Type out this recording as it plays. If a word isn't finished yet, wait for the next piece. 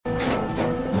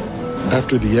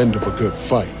After the end of a good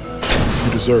fight,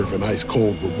 you deserve an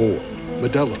ice-cold reward.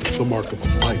 Modelo is the mark of a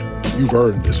fighter. You've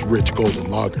earned this rich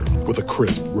golden lager with a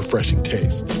crisp, refreshing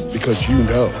taste. Because you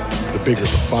know, the bigger the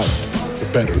fight, the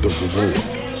better the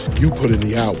reward. You put in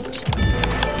the hours,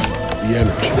 the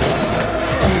energy,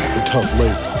 the tough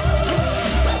labor.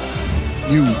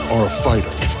 You are a fighter,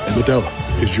 and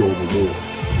Modelo is your reward.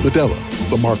 Modelo,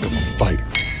 the mark of a fighter.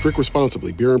 Drink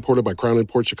responsibly. Beer imported by Crown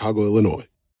Imports, Chicago, Illinois.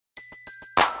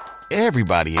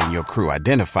 Everybody in your crew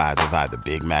identifies as either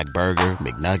Big Mac Burger,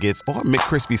 McNuggets, or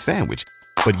McCrispy Sandwich.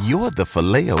 But you're the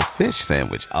Filet-O-Fish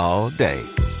Sandwich all day.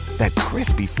 That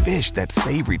crispy fish, that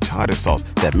savory tartar sauce,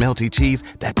 that melty cheese,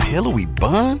 that pillowy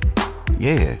bun.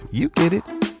 Yeah, you get it.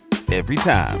 Every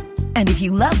time. And if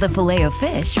you love the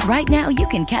Filet-O-Fish, right now you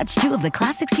can catch two of the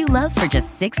classics you love for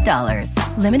just $6.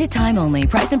 Limited time only.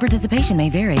 Price and participation may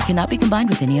vary. Cannot be combined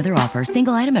with any other offer.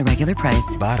 Single item at regular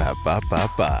price.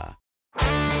 Ba-da-ba-ba-ba.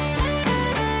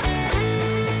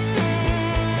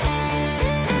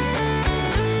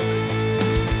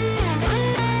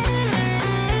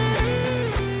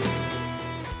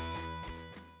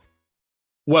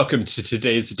 Welcome to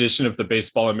today's edition of the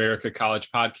Baseball America College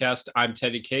Podcast. I'm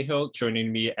Teddy Cahill.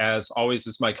 Joining me, as always,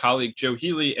 is my colleague Joe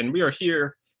Healy, and we are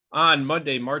here on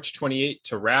Monday, March 28th,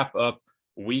 to wrap up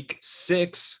Week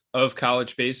 6 of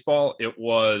college baseball. It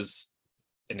was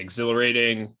an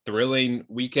exhilarating, thrilling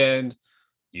weekend.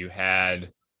 You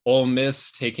had Ole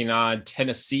Miss taking on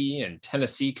Tennessee, and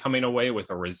Tennessee coming away with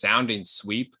a resounding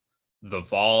sweep. The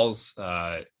Vols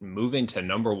moving to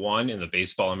number 1 in the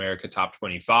Baseball America Top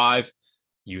 25.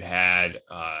 You had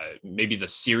maybe the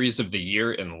series of the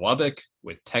year in Lubbock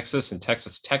with Texas and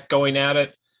Texas Tech going at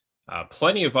it.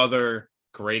 Plenty of other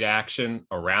great action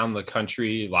around the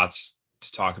country. Lots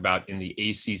to talk about in the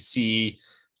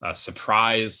ACC.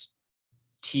 Surprise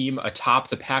team atop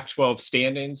the Pac-12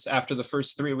 standings after the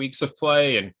first 3 weeks of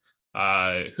play. And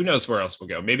who knows where else we'll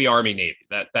go. Maybe Army-Navy.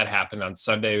 That happened on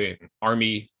Sunday.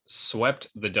 Army swept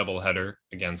the doubleheader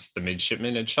against the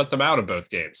Midshipmen and shut them out of both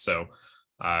games. So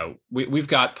we've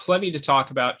got plenty to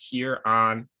talk about here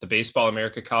on the Baseball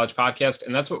America College Podcast,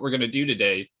 and that's what we're going to do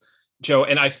today, Joe.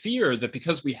 And I fear that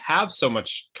because we have so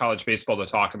much college baseball to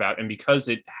talk about, and because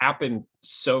it happened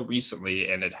so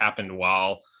recently, and it happened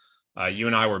while you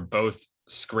and I were both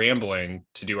scrambling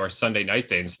to do our Sunday night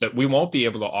things, that we won't be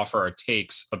able to offer our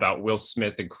takes about Will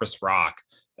Smith and Chris Rock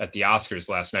at the Oscars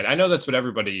last night. I know that's what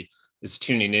everybody is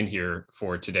tuning in here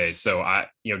for today. So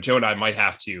Joe and I might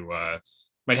have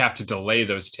to delay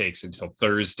those takes until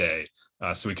Thursday,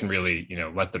 so we can really,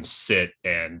 let them sit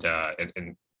and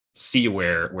see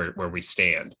where we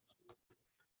stand.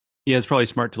 Yeah, it's probably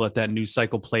smart to let that news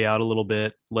cycle play out a little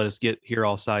bit. Let us hear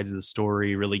all sides of the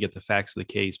story, really get the facts of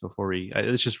the case before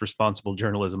it's just responsible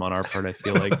journalism on our part. I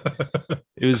feel like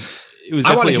it was.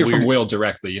 I want to hear from Will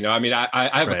directly. I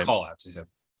have right. A call out to him.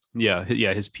 Yeah,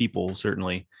 his people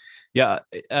certainly. Yeah,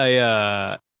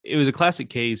 it was a classic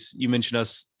case. You mentioned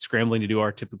us scrambling to do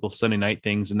our typical Sunday night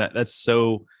things, and that was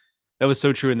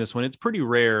so true in this one. It's pretty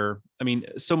rare. I mean,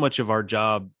 so much of our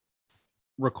job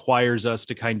requires us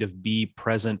to kind of be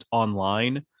present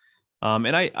online.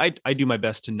 And I do my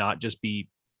best to not just be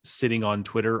sitting on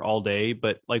Twitter all day,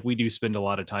 but like we do spend a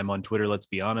lot of time on Twitter, let's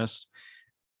be honest.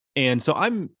 And so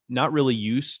I'm not really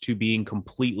used to being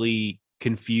completely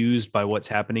confused by what's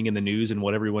happening in the news and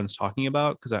what everyone's talking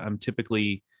about, because I'm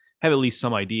typically have at least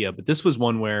some idea. But this was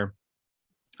one where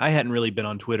I hadn't really been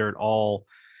on Twitter at all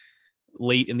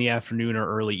late in the afternoon or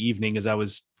early evening as I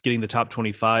was getting the top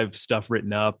 25 stuff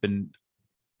written up. And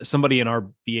somebody in our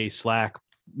BA Slack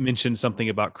mentioned something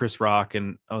about Chris Rock.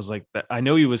 And I was like, I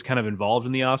know he was kind of involved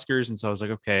in the Oscars. And so I was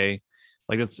like, okay,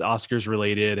 like it's Oscars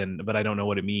related, but I don't know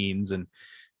what it means. And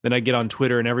then I get on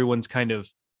Twitter and everyone's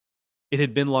it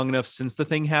had been long enough since the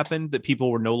thing happened that people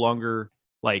were no longer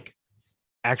like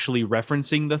actually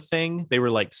referencing the thing. They were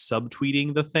like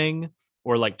subtweeting the thing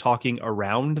or like talking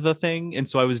around the thing. And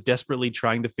so I was desperately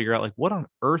trying to figure out like what on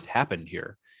earth happened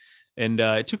here. And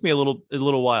it took me a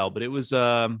little while, but it was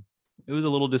a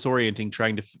little disorienting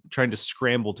trying to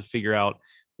scramble to figure out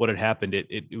what had happened.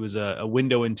 It was a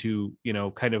window into,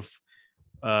 kind of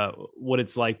what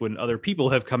it's like when other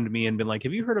people have come to me and been like,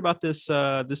 have you heard about this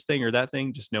thing or that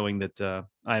thing? Just knowing that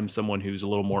I'm someone who's a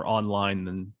little more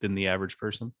online than the average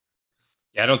person.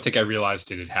 Yeah, I don't think I realized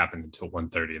it had happened until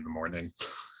 1:30 in the morning.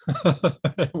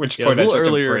 At which point I took a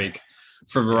break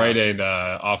from writing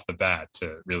off the bat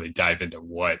to really dive into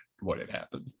what had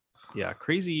happened. Yeah,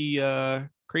 crazy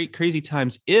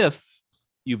times. If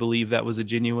you believe that was a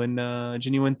genuine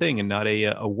thing and not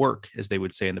a work, as they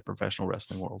would say in the professional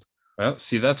wrestling world. Well,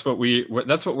 see, that's what we're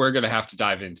going to have to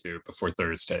dive into before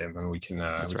Thursday, and then we can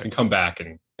come back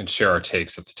and share our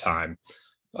takes at the time.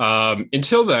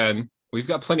 Until then, we've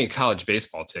got plenty of college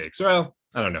baseball takes. Well,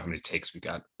 I don't know how many takes we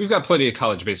got. We've got plenty of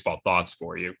college baseball thoughts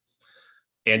for you.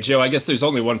 And Joe, I guess there's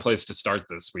only one place to start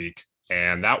this week,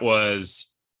 and that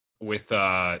was with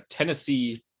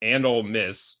Tennessee and Ole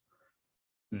Miss.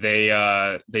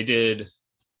 They did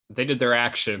their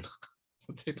action.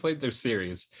 They played their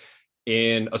series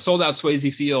in a sold-out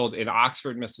Swayze Field in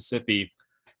Oxford, Mississippi.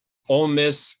 Ole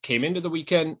Miss came into the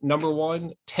weekend number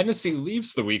one. Tennessee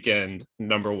leaves the weekend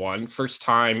number one. First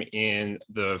time in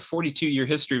the 42-year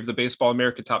history of the Baseball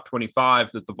America Top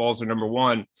 25 that the Vols are number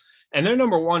one. And they're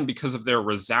number one because of their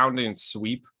resounding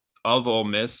sweep of Ole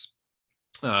Miss.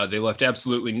 They left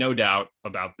absolutely no doubt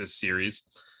about this series.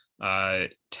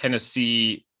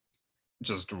 Tennessee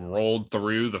just rolled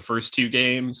through the first two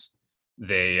games.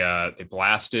 They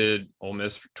blasted Ole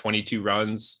Miss for 22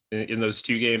 runs in those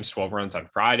two games, 12 runs on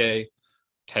Friday,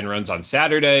 10 runs on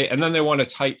Saturday, and then they won a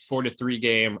tight 4-3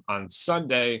 game on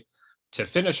Sunday to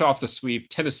finish off the sweep.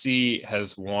 Tennessee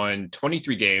has won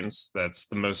 23 games. That's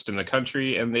the most in the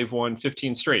country, and they've won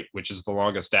 15 straight, which is the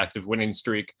longest active winning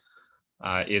streak.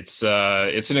 It's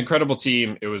an incredible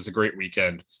team. It was a great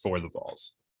weekend for the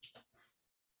Vols.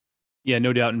 Yeah,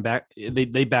 no doubt. And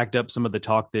they backed up some of the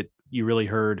talk that you really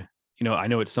heard. You know, I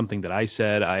know it's something that I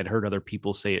said. I had heard other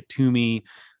people say it to me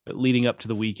leading up to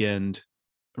the weekend.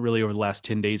 Really, over the last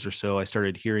 10 days or so, I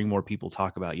started hearing more people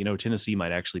talk about, Tennessee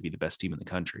might actually be the best team in the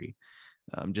country.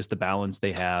 Just the balance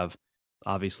they have.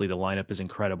 Obviously, the lineup is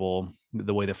incredible.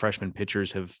 The way the freshman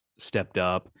pitchers have stepped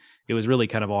up, it was really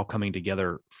kind of all coming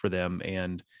together for them.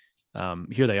 And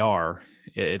here they are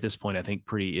at this point. I think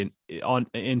pretty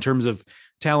in terms of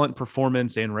talent,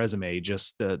 performance, and resume,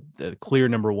 just the clear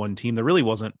number one team. There really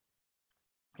wasn't.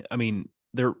 I mean,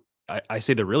 I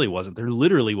say there really wasn't. There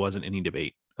literally wasn't any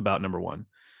debate about number one.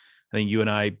 I think you and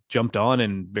I jumped on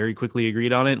and very quickly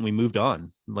agreed on it, and we moved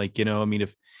on.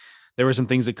 If there were some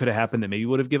things that could have happened that maybe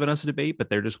would have given us a debate, but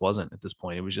there just wasn't at this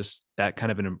point. It was just that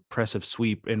kind of an impressive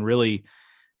sweep and really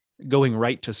going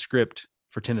right to script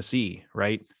for Tennessee,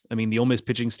 right? I mean, the Ole Miss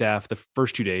pitching staff, the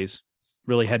first 2 days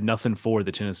really had nothing for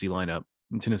the Tennessee lineup.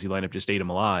 The Tennessee lineup just ate them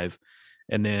alive.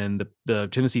 And then the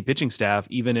Tennessee pitching staff,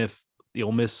 even if the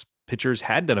Ole Miss pitchers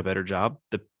had done a better job,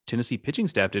 the Tennessee pitching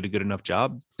staff did a good enough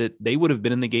job that they would have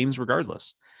been in the games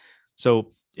regardless.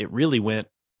 So it really went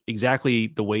exactly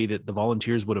the way that the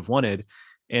Volunteers would have wanted.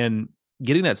 And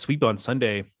getting that sweep on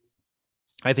Sunday,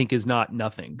 I think, is not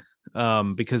nothing,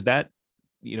 because that,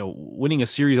 winning a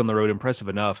series on the road, impressive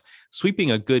enough.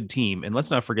 Sweeping a good team, and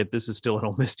let's not forget, this is still an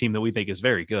Ole Miss team that we think is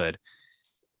very good.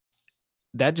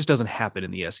 That just doesn't happen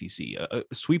in the SEC.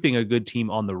 Sweeping a good team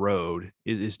on the road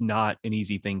is not an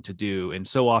easy thing to do. And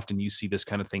so often you see this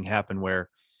kind of thing happen where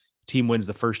team wins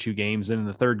the first two games, and in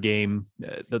the third game,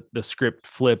 the script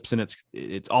flips, and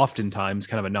it's oftentimes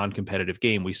kind of a non-competitive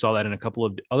game. We saw that in a couple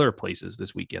of other places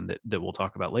this weekend that we'll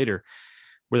talk about later,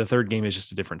 where the third game is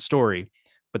just a different story.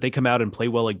 But they come out and play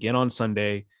well again on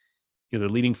Sunday. They're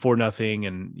leading 4-0,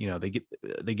 and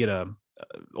they get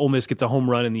Ole Miss gets a home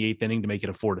run in the eighth inning to make it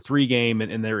a 4-3 game,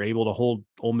 and they're able to hold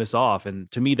Ole Miss off.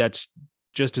 And to me, that's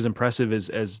just as impressive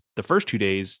as the first 2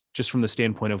 days, just from the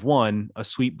standpoint of, one, a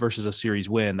sweep versus a series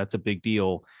win. That's a big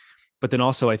deal. But then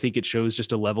also, I think it shows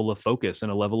just a level of focus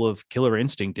and a level of killer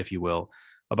instinct, if you will,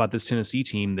 about this Tennessee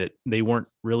team, that they weren't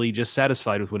really just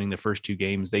satisfied with winning the first two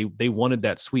games. They wanted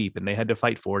that sweep, and they had to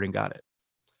fight for it and got it.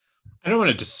 I don't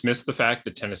want to dismiss the fact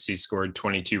that Tennessee scored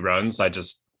 22 runs. I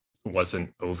just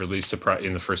wasn't overly surprised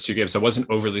in the first two games. I wasn't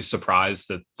overly surprised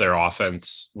that their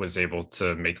offense was able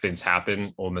to make things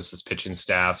happen. Ole Miss's pitching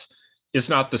staff is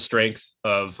not the strength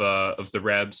of the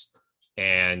Rebs,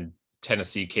 and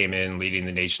Tennessee came in leading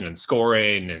the nation in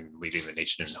scoring and leading the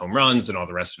nation in home runs and all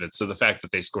the rest of it. So the fact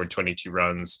that they scored 22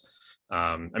 runs,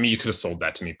 you could have sold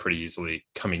that to me pretty easily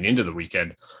coming into the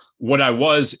weekend. What I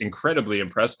was incredibly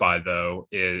impressed by, though,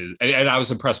 is, and I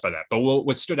was impressed by that, but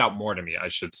what stood out more to me, I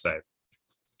should say,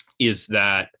 is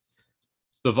that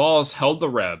the Vols held the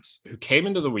Rebs, who came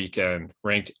into the weekend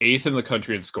ranked 8th in the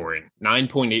country in scoring,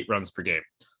 9.8 runs per game.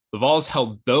 The Vols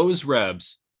held those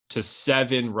Rebs to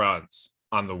 7 runs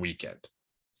on the weekend.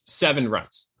 7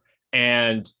 runs.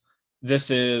 And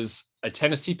this is a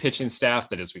Tennessee pitching staff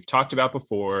that, as we've talked about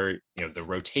before, the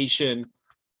rotation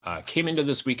came into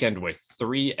this weekend with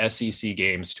 3 SEC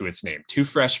games to its name, 2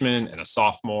 freshmen and a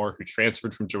sophomore who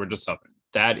transferred from Georgia Southern.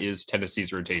 That is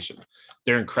Tennessee's rotation.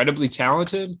 They're incredibly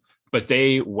talented, but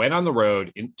they went on the road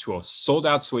into a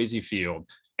sold-out Swayze Field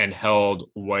and held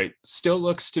what still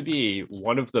looks to be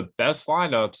one of the best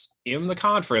lineups in the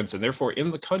conference, and therefore in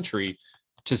the country,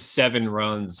 to 7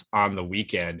 runs on the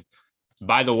weekend.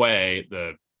 By the way,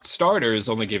 the starters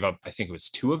only gave up, I think it was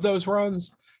 2 of those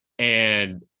runs,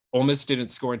 and Ole Miss didn't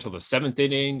score until the 7th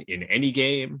inning in any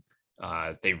game.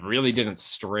 They really didn't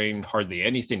string hardly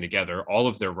anything together. All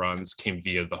of their runs came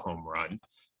via the home run.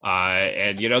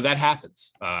 And that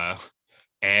happens.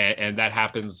 And that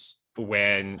happens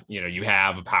when, you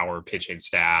have a power pitching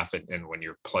staff, and when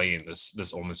you're playing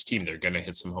this Ole Miss team, they're going to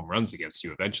hit some home runs against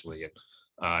you eventually.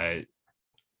 And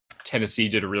Tennessee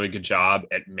did a really good job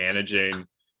at managing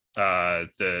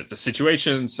the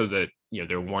situation so that,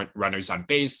 there weren't runners on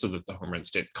base, so that the home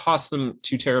runs didn't cost them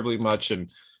too terribly much. And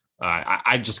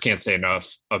I just can't say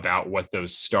enough about what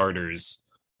those starters,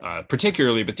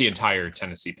 particularly, but the entire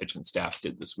Tennessee pitching staff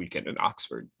did this weekend in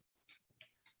Oxford.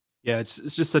 Yeah, it's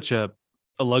just such a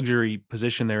luxury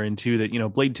position they're in too,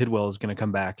 that, Blade Tidwell is going to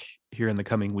come back here in the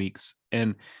coming weeks.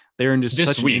 And they're in just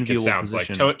this such week, an enviable it sounds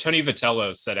position. like Tony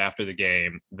Vitello said after the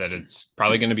game that it's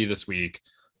probably going to be this week.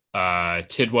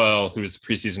 Tidwell, who was a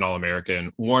preseason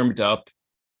All-American, warmed up.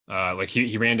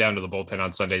 He ran down to the bullpen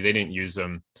on Sunday. They didn't use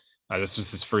him. This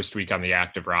was his first week on the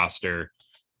active roster.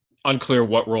 Unclear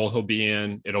what role he'll be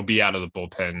in. It'll be out of the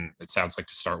bullpen, it sounds like,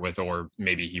 to start with, or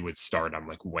maybe he would start on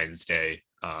Wednesday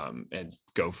and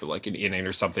go for an inning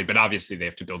or something. But obviously they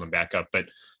have to build him back up. But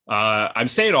I'm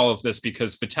saying all of this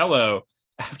because Vitello,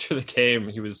 after the game,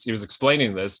 he was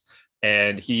explaining this,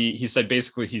 and he said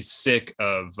basically he's sick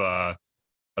of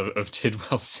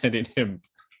Tidwell sending him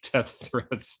death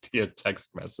threats via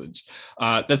text message.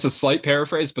 That's a slight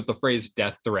paraphrase, but the phrase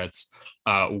death threats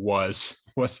was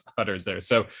uttered there.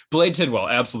 So Blade Tidwell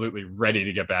absolutely ready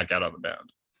to get back out on the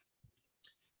mound.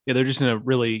 Yeah, they're just in a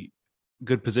really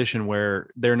good position where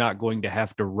they're not going to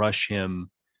have to rush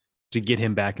him to get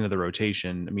him back into the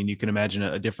rotation. I mean, you can imagine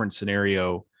a different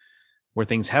scenario where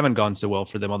things haven't gone so well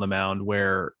for them on the mound,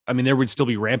 where, I mean, there would still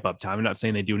be ramp up time. I'm not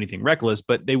saying they do anything reckless,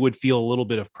 but they would feel a little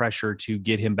bit of pressure to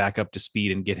get him back up to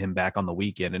speed and get him back on the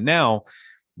weekend. And now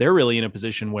they're really in a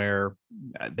position where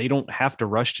they don't have to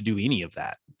rush to do any of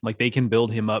that. They can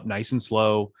build him up nice and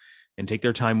slow and take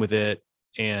their time with it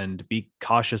and be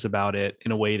cautious about it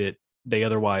in a way that they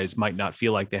otherwise might not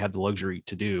feel like they have the luxury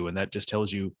to do. And that just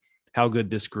tells you how good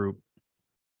this group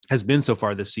has been so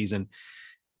far this season.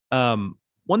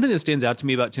 One thing that stands out to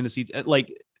me about Tennessee,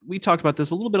 we talked about this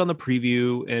a little bit on the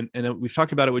preview, and we've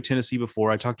talked about it with Tennessee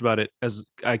before. I talked about it as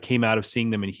I came out of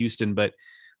seeing them in Houston, but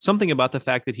something about the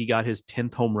fact that he got his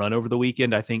 10th home run over the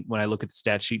weekend, I think when I look at the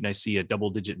stat sheet and I see a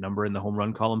double-digit number in the home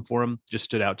run column for him, just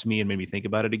stood out to me and made me think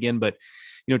about it again. But,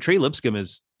 Trey Lipscomb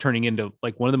is turning into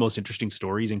one of the most interesting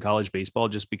stories in college baseball,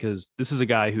 just because this is a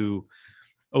guy who,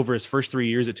 over his first 3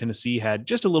 years at Tennessee, had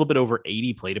just a little bit over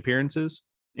 80 plate appearances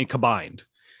and combined.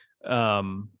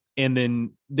 And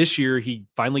then this year he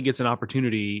finally gets an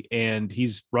opportunity and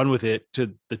he's run with it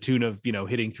to the tune of,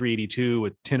 hitting 382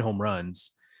 with 10 home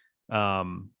runs,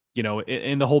 in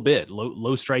the whole bit,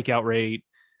 low strikeout rate.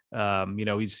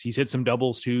 He's hit some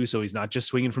doubles too. So he's not just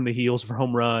swinging from the heels for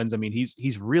home runs. I mean,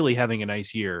 he's really having a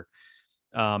nice year.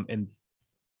 And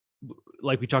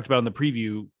like we talked about in the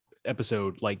preview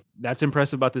episode, that's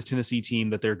impressive about this Tennessee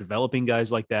team, that they're developing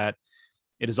guys like that.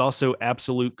 It is also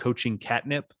absolute coaching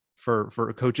catnip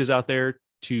for coaches out there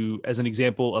as an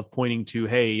example of pointing to,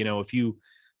 hey, if you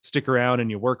stick around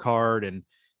and you work hard and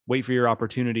wait for your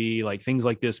opportunity, things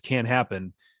like this can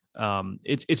happen.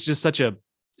 It's just such a,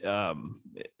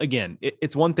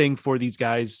 it's one thing for these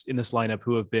guys in this lineup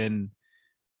who have been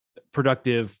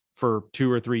productive for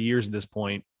 2 or 3 years at this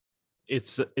point.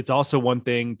 It's also one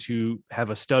thing to have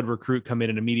a stud recruit come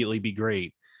in and immediately be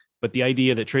great. But the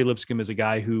idea that Trey Lipscomb is a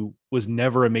guy who was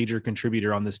never a major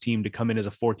contributor on this team to come in as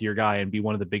a 4th-year guy and be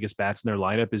one of the biggest bats in their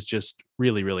lineup is just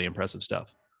really, really impressive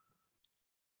stuff.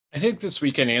 I think this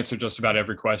weekend answered just about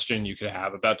every question you could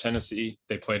have about Tennessee.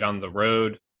 They played on the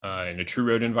road in a true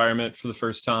road environment for the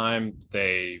first time.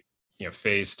 They,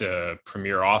 faced a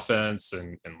premier offense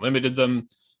and limited them.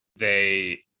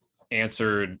 They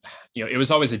answered, it was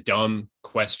always a dumb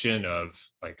question of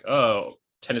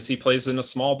Tennessee plays in a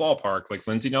small ballpark.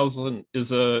 Lindsey Nelson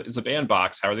is a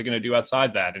bandbox. How are they going to do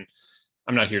outside that? And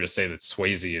I'm not here to say that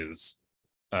Swayze is,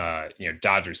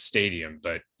 Dodgers Stadium,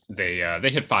 but they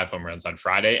hit 5 home runs on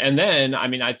Friday. And then,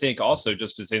 I think also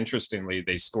just as interestingly,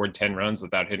 they scored 10 runs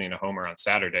without hitting a homer on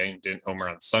Saturday and didn't homer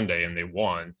on Sunday, and they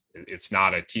won. It's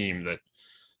not a team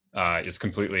that is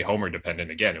completely homer dependent.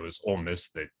 Again, it was Ole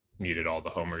Miss that needed all the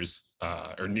homers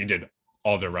or needed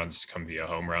all their runs to come via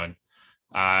home run.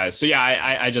 I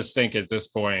just think at this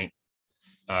point,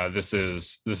 this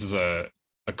is a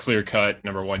clear cut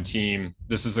number 1 team.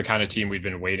 This is the kind of team we've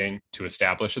been waiting to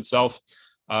establish itself.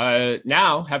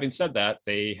 Now, having said that,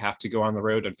 they have to go on the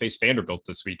road and face Vanderbilt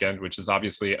this weekend, which is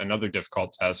obviously another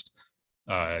difficult test.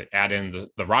 Add in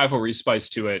the rivalry spice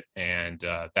to it, and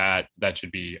that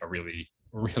should be a really,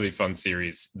 really fun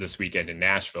series this weekend in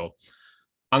Nashville.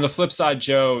 On the flip side,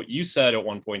 Joe, you said at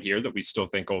one point here that we still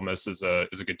think Ole Miss is a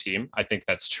good team. I think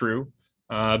that's true,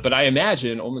 but I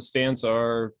imagine Ole Miss fans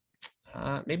are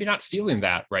maybe not feeling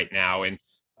that right now, and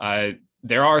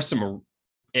there are some.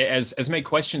 As many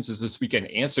questions as this weekend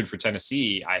answered for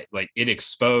Tennessee, it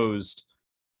exposed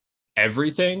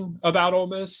everything about Ole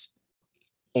Miss,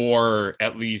 or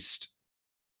at least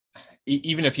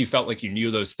even if you felt like you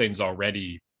knew those things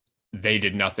already, they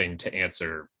did nothing to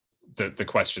answer the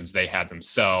questions they had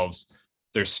themselves.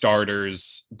 Their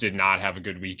starters did not have a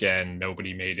good weekend.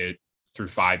 Nobody made it through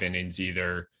 5 innings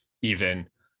even.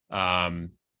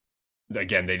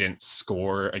 Again, they didn't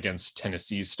score against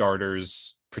Tennessee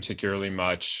starters particularly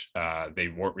much. They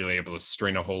weren't really able to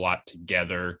string a whole lot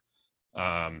together.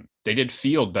 They did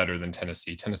field better than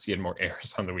Tennessee. Tennessee had more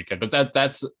errors on the weekend, but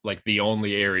that's like the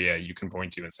only area you can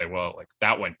point to and say, well, like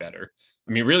that went better.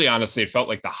 I mean, really, honestly, it felt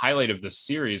like the highlight of the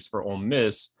series for Ole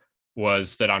Miss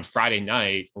was that on Friday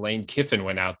night, Lane Kiffin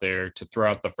went out there to throw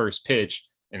out the first pitch.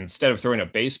 And instead of throwing a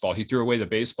baseball, he threw away the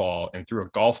baseball and threw a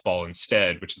golf ball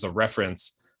instead, which is a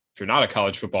reference, if you're not a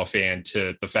college football fan,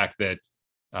 to the fact that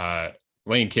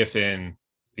Lane Kiffin,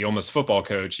 the Ole Miss football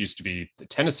coach, used to be the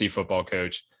Tennessee football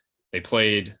coach.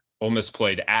 Ole Miss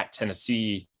played at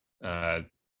Tennessee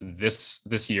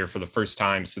this year for the first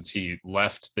time since he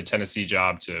left the Tennessee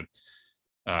job, to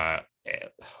a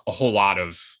whole lot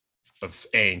of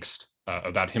angst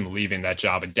about him leaving that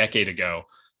job a decade ago.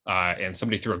 And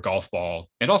somebody threw a golf ball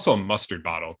and also a mustard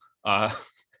bottle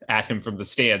at him from the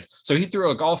stands. So he threw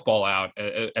a golf ball out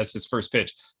as his first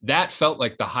pitch. That felt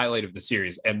like the highlight of the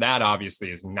series. And that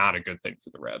obviously is not a good thing for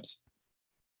the Rebs.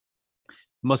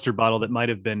 Mustard bottle that might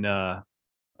have been a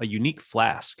unique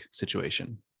flask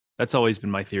situation. That's always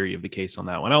been my theory of the case on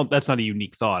that one. That's not a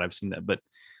unique thought. I've seen that, but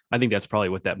I think that's probably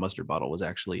what that mustard bottle was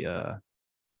actually.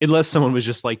 Unless someone was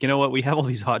just like, you know what, we have all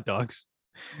these hot dogs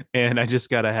and I just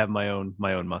got to have my own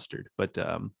mustard. But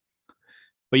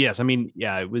yes, I mean,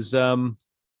 yeah, it was,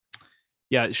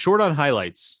 short on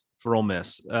highlights for Ole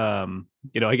Miss. I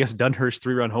guess Dunhurst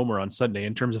 3-run homer on Sunday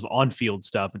in terms of on-field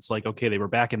stuff. It's like, okay, they were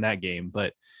back in that game,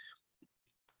 but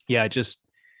yeah, just,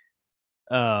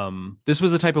 this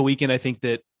was the type of weekend, I think,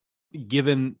 that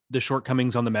given the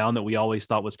shortcomings on the mound that we always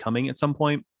thought was coming at some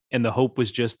point, and the hope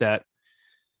was just that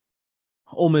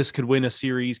Ole Miss could win a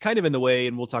series kind of in the way,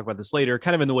 and we'll talk about this later,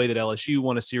 kind of in the way that LSU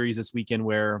won a series this weekend,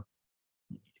 where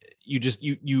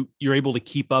you're able to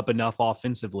keep up enough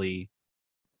offensively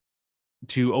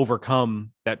to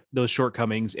overcome those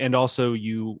shortcomings. And also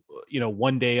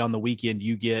one day on the weekend,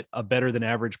 you get a better than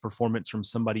average performance from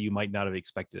somebody you might not have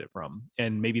expected it from.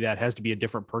 And maybe that has to be a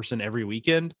different person every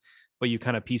weekend, but you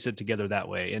kind of piece it together that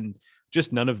way. And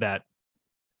just none of that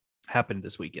happened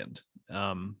this weekend.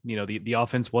 The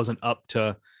offense wasn't up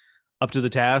to the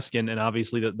task. And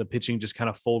obviously the pitching just kind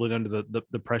of folded under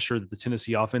the pressure that the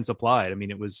Tennessee offense applied. I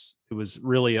mean, it was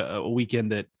really a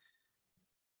weekend that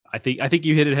I think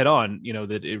you hit it head on,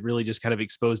 that it really just kind of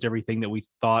exposed everything that we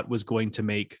thought was going to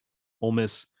make Ole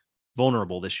Miss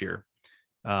vulnerable this year.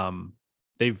 Who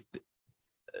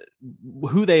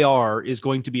they are is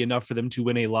going to be enough for them to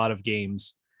win a lot of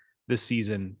games this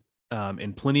season,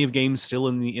 and plenty of games still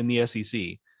in the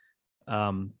SEC.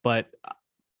 But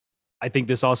I think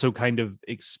this also kind of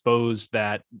exposed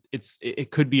that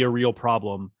it could be a real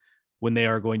problem when they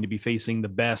are going to be facing the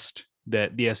best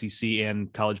that the SEC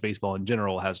and college baseball in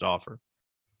general has to offer.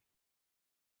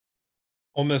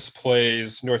 Ole Miss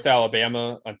plays North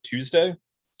Alabama on Tuesday.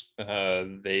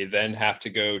 They then have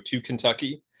to go to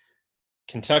Kentucky.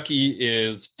 Kentucky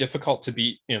is difficult to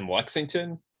beat in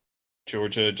Lexington.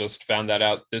 Georgia just found that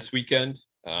out this weekend.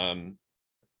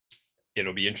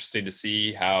 It'll be interesting to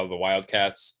see how the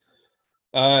Wildcats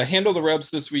handle the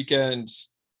Rebs this weekend.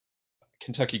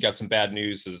 Kentucky got some bad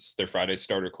news as their Friday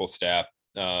starter, Cole Stapp,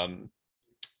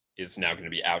 is now going to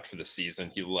be out for the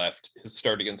season. He left his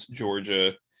start against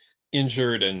Georgia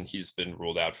injured, and he's been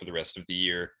ruled out for the rest of the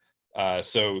year.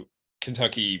 So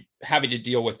Kentucky having to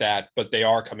deal with that, but they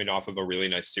are coming off of a really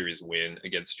nice series win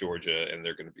against Georgia, and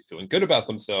they're going to be feeling good about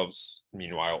themselves.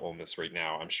 Meanwhile, Ole Miss right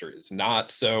now, I'm sure, is not.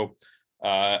 So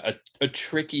a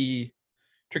tricky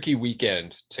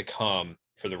weekend to come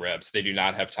for the Rebs. They do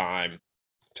not have time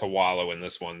to wallow in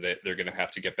this one. They're going to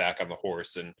have to get back on the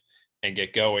horse and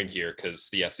get going here, because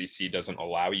the SEC doesn't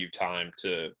allow you time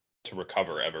to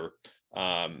recover ever.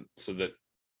 So that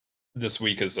this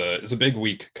week is a big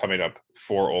week coming up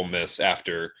for Ole Miss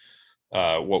after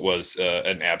what was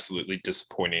an absolutely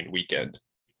disappointing weekend.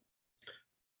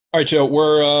 All right, Joe,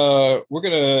 we're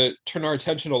gonna turn our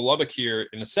attention to Lubbock here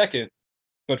in a second,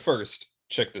 but first,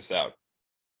 check this out.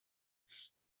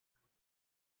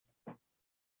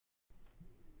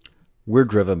 We're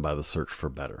driven by the search for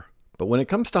better. But when it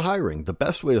comes to hiring, the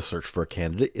best way to search for a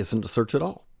candidate isn't to search at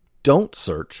all. Don't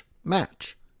search,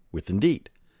 match with Indeed.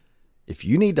 If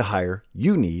you need to hire,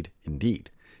 you need Indeed.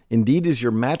 Indeed is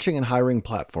your matching and hiring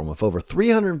platform with over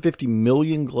 350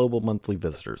 million global monthly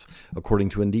visitors, according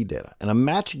to Indeed data, and a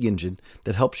matching engine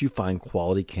that helps you find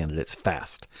quality candidates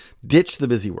fast. Ditch the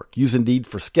busy work. Use Indeed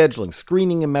for scheduling,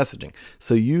 screening, and messaging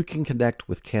so you can connect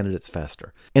with candidates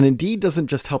faster. And Indeed doesn't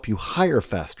just help you hire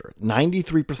faster.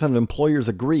 93% of employers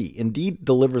agree Indeed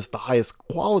delivers the highest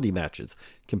quality matches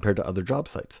compared to other job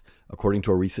sites, according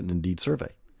to a recent Indeed survey.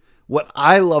 What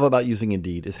I love about using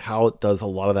Indeed is how it does a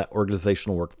lot of that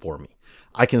organizational work for me.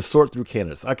 I can sort through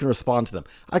candidates. I can respond to them.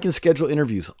 I can schedule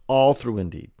interviews all through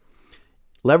Indeed.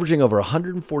 Leveraging over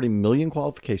 140 million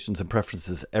qualifications and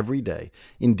preferences every day,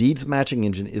 Indeed's matching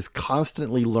engine is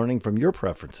constantly learning from your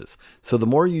preferences. So the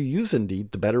more you use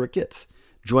Indeed, the better it gets.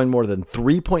 Join more than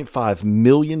 3.5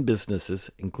 million businesses,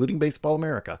 including Baseball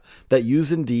America, that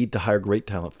use Indeed to hire great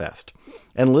talent fast.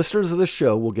 And listeners of this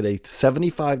show will get a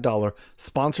 $75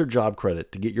 sponsored job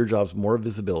credit to get your jobs more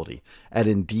visibility at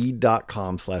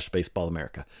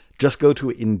Indeed.com/BaseballAmerica. Just go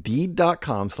to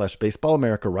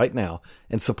Indeed.com/BaseballAmerica right now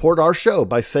and support our show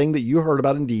by saying that you heard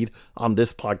about Indeed on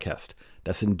this podcast.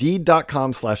 That's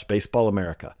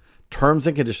Indeed.com/BaseballAmerica. Terms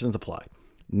and conditions apply.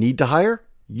 Need to hire?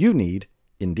 You need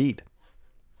Indeed.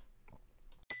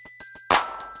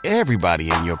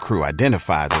 Everybody in your crew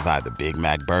identifies as either Big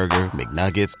Mac Burger,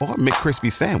 McNuggets, or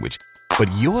McCrispy Sandwich. But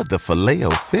you're the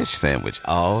Filet-O-Fish Sandwich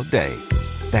all day.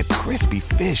 That crispy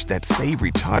fish, that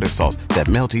savory tartar sauce, that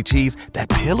melty cheese, that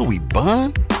pillowy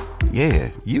bun.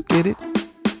 Yeah, you get it.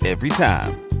 Every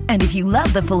time. And if you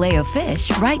love the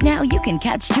Filet-O-Fish, right now you can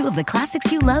catch two of the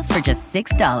classics you love for just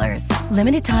 $6.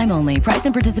 Limited time only. Price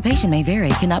and participation may vary.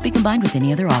 Cannot be combined with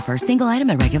any other offer. Single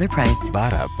item at regular price.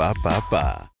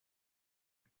 Ba-da-ba-ba-ba.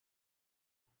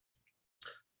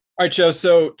 All right, Joe.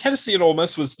 So Tennessee and Ole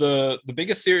Miss was the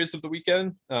biggest series of the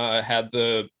weekend. Had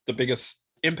the biggest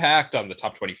impact on the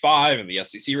top 25 and the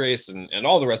SEC race and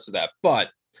all the rest of that.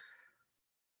 But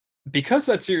because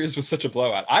that series was such a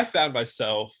blowout, I found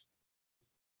myself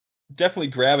definitely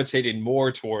gravitating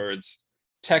more towards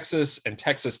Texas and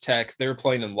Texas Tech. They were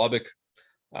playing in Lubbock.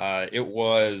 It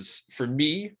was, for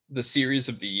me, the series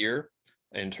of the year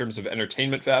in terms of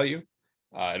entertainment value.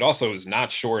 It also was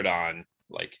not short on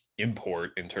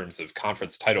import in terms of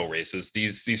conference title races.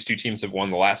 These two teams have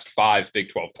won the last 5 Big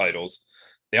 12 titles.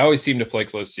 They always seem to play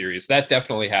close series. That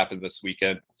definitely happened this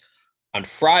weekend. On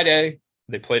Friday,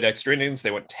 they played extra innings.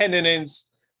 They went 10 innings.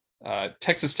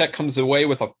 Texas Tech comes away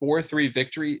with a 4-3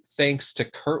 victory thanks to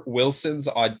Kurt Wilson's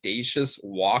audacious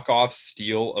walk-off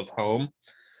steal of home.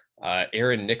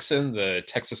 Aaron Nixon, the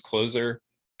Texas closer,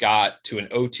 got to an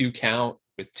 0-2 count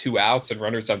with 2 outs and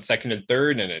runners on second and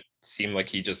third, and it seemed like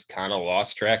he just kind of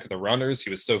lost track of the runners. He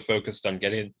was so focused on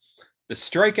getting the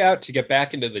strikeout to get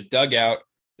back into the dugout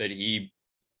that he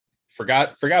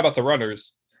forgot about the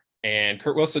runners. And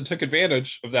Kurt Wilson took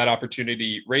advantage of that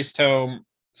opportunity, raced home,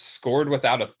 scored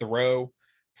without a throw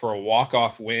for a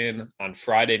walk-off win on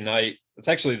Friday night. It's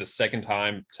actually the second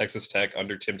time Texas Tech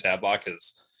under Tim Tadlock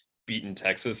has beaten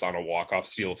Texas on a walk-off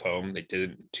steal of home. They did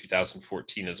it in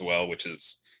 2014 as well, which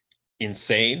is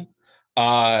insane.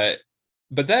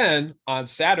 But then on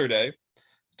Saturday,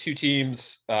 two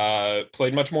teams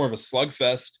played much more of a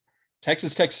slugfest.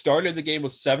 Texas Tech started the game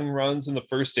with 7 runs in the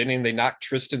first inning. They knocked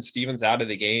Tristan Stevens out of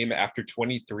the game after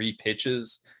 23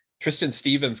 pitches. Tristan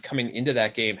Stevens, coming into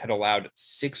that game, had allowed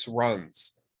 6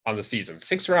 runs on the season.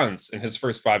 6 runs in his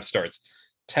first 5 starts.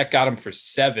 Tech got him for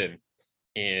 7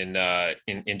 in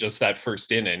just that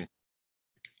first inning.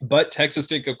 But Texas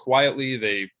did go quietly.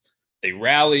 They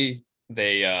rally.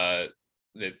 The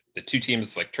two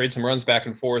teams trade some runs back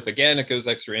and forth. Again, it goes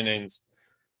extra innings.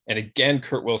 And again,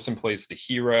 Kurt Wilson plays the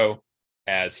hero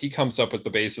as he comes up with the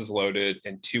bases loaded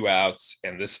and 2 outs.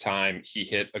 And this time he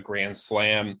hit a grand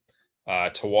slam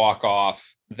to walk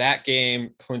off that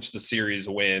game, clinch the series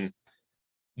win.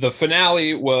 The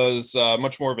finale was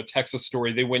much more of a Texas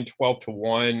story. They win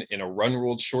 12-1 in a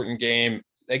run-ruled shortened game.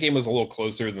 That game was a little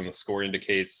closer than the score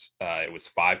indicates. It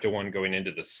was 5-1 going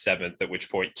into the 7th, at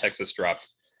which point Texas dropped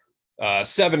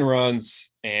 7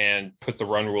 runs and put the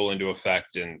run rule into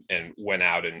effect and went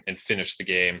out and finished the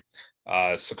game.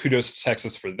 So kudos to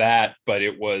Texas for that. But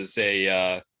it was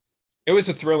a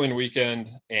thrilling weekend,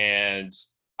 and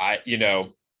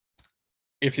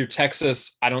if you're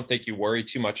Texas, I don't think you worry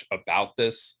too much about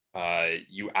this.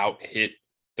 You out hit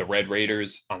the Red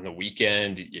Raiders on the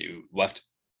weekend. You left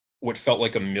what felt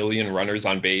like a million runners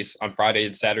on base on Friday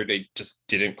and Saturday, just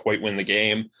didn't quite win the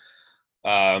game.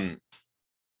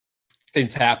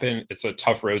 Things happen. It's a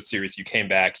tough road series. You came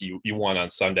back, you won on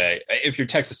Sunday. If you're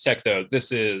Texas Tech, though,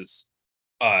 this is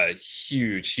a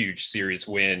huge series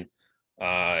win.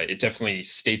 It definitely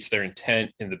states their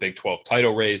intent in the Big 12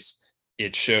 title race.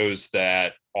 It shows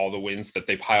that all the wins that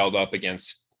they piled up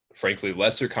against, frankly,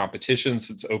 lesser competition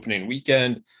since opening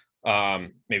weekend,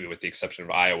 maybe with the exception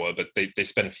of Iowa, but they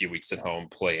spent a few weeks at home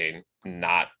playing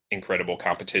not incredible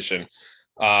competition,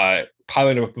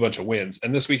 piling up a bunch of wins.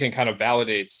 And this weekend kind of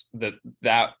validates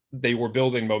that they were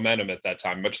building momentum at that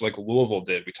time, much like Louisville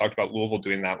did. We talked about Louisville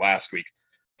doing that last week.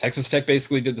 Texas Tech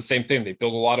basically did the same thing. They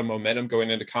built a lot of momentum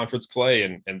going into conference play,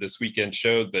 and this weekend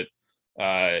showed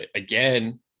that,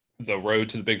 again, the road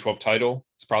to the Big 12 title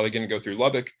is probably going to go through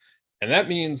Lubbock. And that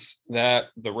means that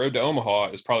the road to Omaha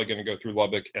is probably going to go through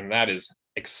Lubbock, and that is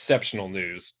exceptional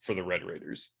news for the Red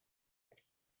Raiders.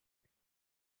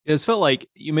 It's felt like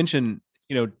you mentioned,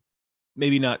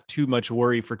 maybe not too much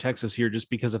worry for Texas here just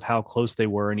because of how close they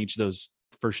were in each of those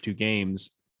first two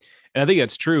games. And I think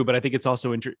that's true, but I think it's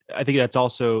also I think that's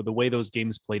also the way those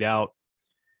games played out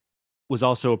was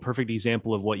also a perfect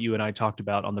example of what you and I talked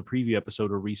about on the preview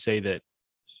episode, where we say that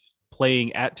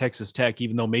playing at Texas Tech,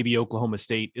 even though maybe Oklahoma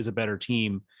State is a better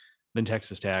team than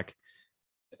Texas Tech,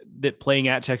 that playing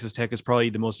at Texas Tech is probably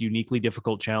the most uniquely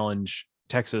difficult challenge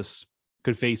Texas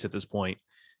could face at this point.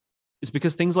 It's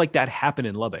because things like that happen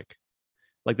in Lubbock.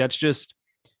 Like, that's just,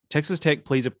 Texas Tech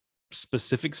plays a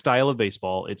specific style of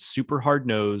baseball. It's super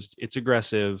hard-nosed, it's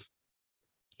aggressive,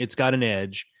 it's got an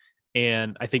edge,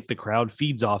 and I think the crowd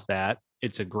feeds off that.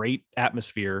 It's a great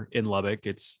atmosphere in Lubbock.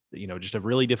 It's, just a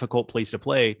really difficult place to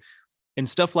play, and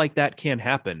stuff like that can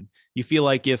happen. You feel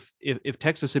like if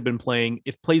Texas had been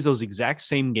plays those exact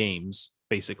same games,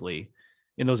 basically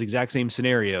in those exact same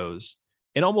scenarios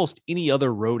in almost any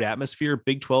other road atmosphere,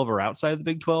 Big 12 or outside of the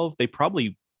Big 12, they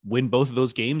probably win both of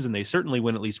those games, and they certainly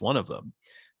win at least one of them.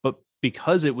 But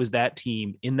because it was that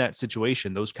team in that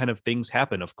situation, those kind of things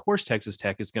happen. Of course, Texas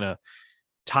Tech is going to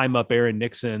time up Aaron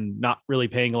Nixon, not really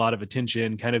paying a lot of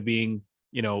attention, kind of being,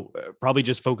 probably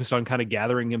just focused on kind of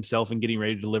gathering himself and getting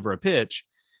ready to deliver a pitch,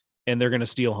 and they're going to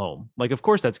steal home. Like, of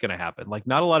course that's going to happen. Like,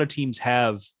 not a lot of teams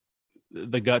have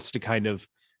the guts to kind of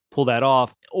pull that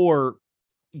off or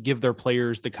give their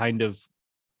players the kind of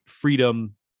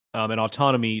freedom and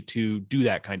autonomy to do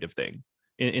that kind of thing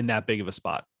in that big of a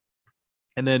spot.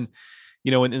 And then,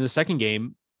 in the second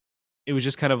game, it was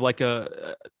just kind of like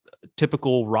a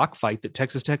typical rock fight that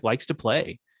Texas Tech likes to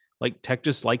play. Like, Tech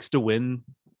just likes to win,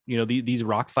 these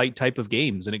rock fight type of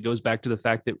games. And it goes back to the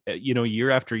fact that,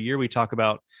 year after year, we talk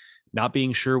about not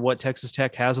being sure what Texas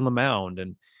Tech has on the mound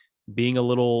and being a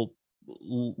little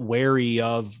wary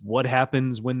of what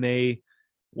happens when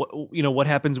what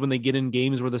happens when they get in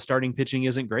games where the starting pitching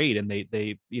isn't great and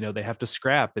they have to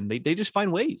scrap, and they just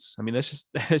find ways. I mean, that's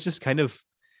just kind of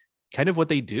what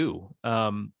they do.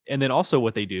 And then also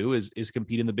what they do is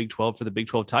compete in the Big 12 for the Big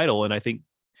 12 title. And I think,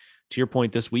 to your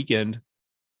point, this weekend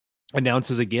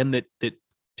announces again that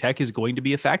Tech is going to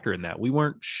be a factor in that. We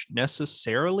weren't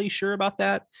necessarily sure about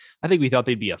that. I think we thought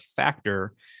they'd be a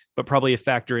factor, but probably a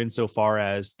factor insofar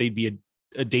as they'd be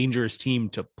a dangerous team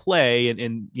to play.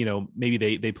 And maybe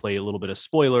they play a little bit of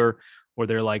spoiler, or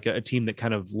they're like a team that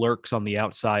kind of lurks on the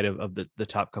outside of the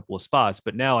top couple of spots.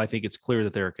 But now I think it's clear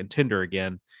that they're a contender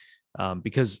again,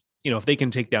 because, if they can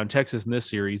take down Texas in this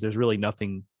series, there's really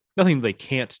nothing they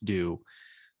can't do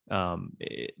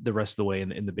the rest of the way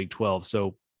in the Big 12.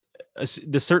 So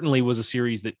this certainly was a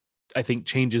series that I think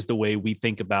changes the way we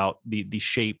think about the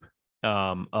shape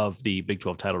of the Big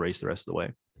 12 title race the rest of the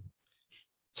way.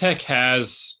 Tech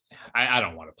has, I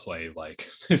don't want to play like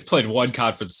they've played one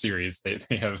conference series. They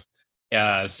have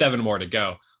 7 more to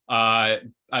go. I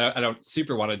don't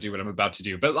super want to do what I'm about to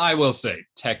do, but I will say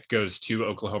Tech goes to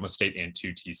Oklahoma State and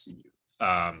to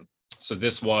TCU. So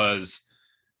this was,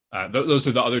 those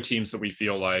are the other teams that we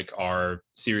feel like are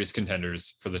serious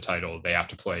contenders for the title. They have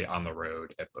to play on the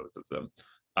road at both of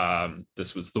them.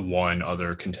 This was the one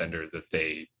other contender that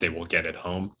they will get at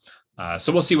home.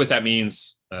 So we'll see what that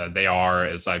means. They are,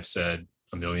 as I've said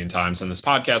a million times on this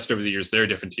podcast over the years, they're a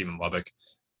different team in Lubbock.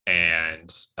 And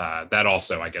that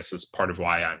also, I guess, is part of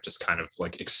why I'm just kind of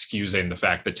like excusing the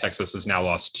fact that Texas has now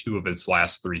lost 2 of its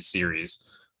last 3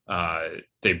 series.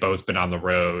 They've both been on the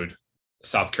road.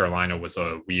 South Carolina was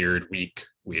a weird week.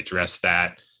 We addressed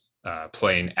that.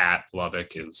 Playing at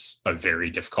Lubbock is a very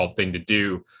difficult thing to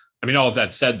do. I mean, all of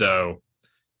that said, though,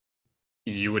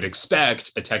 you would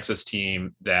expect a Texas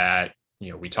team that,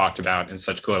 we talked about in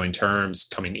such glowing terms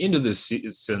coming into this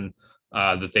season,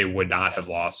 that they would not have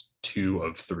lost 2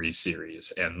 of 3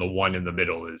 series. And the one in the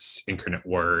middle is Incarnate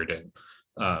Word.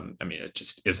 And it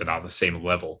just isn't on the same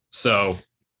level. So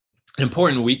an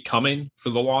important week coming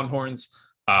for the Longhorns.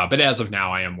 But as of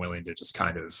now, I am willing to just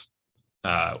kind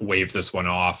of wave this one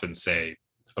off and say,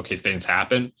 okay, things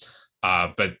happen.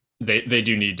 But they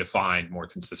do need to find more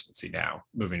consistency now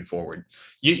moving forward.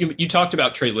 You talked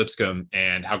about Trey Lipscomb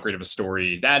and how great of a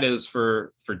story that is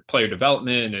for player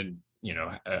development, and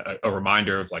a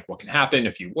reminder of like what can happen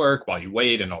if you work while you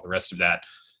wait and all the rest of that.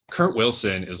 Kurt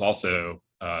Wilson is also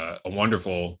a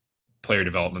wonderful player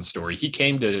development story. He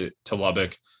came to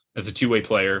Lubbock as a two-way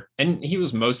player, and he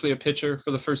was mostly a pitcher for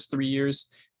the first 3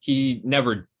 years. He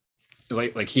never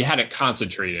like he hadn't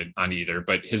concentrated on either,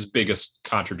 but his biggest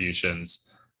contributions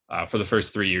for the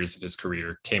first 3 years of his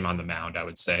career came on the mound, I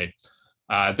would say.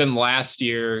 Then last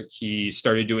year, he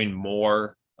started doing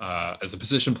more as a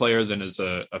position player than as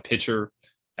a pitcher.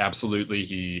 Absolutely.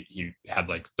 He had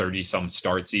like 30 some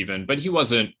starts even, but he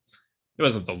wasn't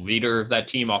the leader of that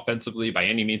team offensively by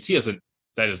any means.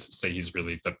 That is to say he's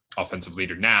really the offensive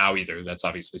leader now either. That's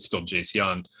obviously still Jace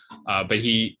Young. But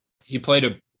he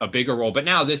played a bigger role. But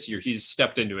now this year, he's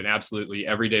stepped into an absolutely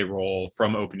everyday role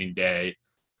from opening day.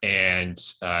 And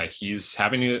he's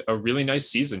having a really nice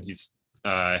season. He's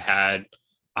had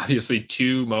obviously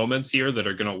 2 moments here that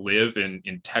are going to live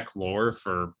in Tech lore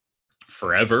for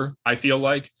forever, I feel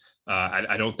like.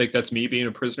 I don't think that's me being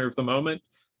a prisoner of the moment.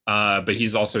 But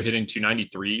he's also hitting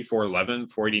 293, 411,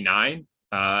 489.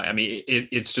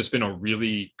 It's just been a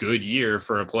really good year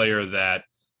for a player that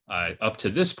up to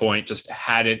this point just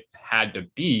hadn't had to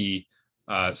be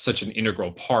such an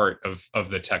integral part of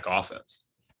the Tech offense.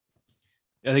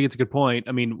 I think it's a good point.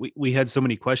 I mean, we had so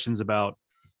many questions about,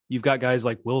 you've got guys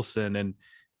like Wilson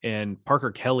and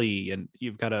Parker Kelly, and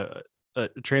you've got a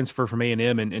transfer from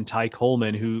A&M and Ty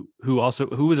Coleman, who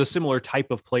was a similar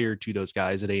type of player to those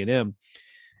guys at A&M.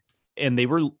 And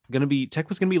Tech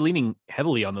was going to be leaning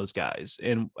heavily on those guys.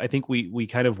 And I think we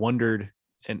kind of wondered,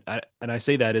 and I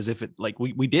say that as if it like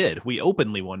we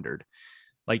openly wondered,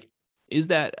 like,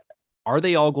 are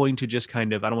they all going to just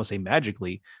kind of, I don't want to say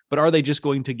magically, but are they just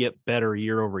going to get better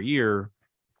year over year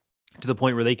to the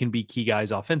point where they can be key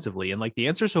guys offensively? And like the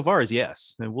answer so far is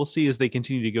yes. And we'll see as they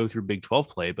continue to go through Big 12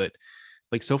 play, but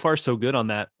like so far so good on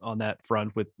that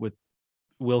front with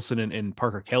Wilson and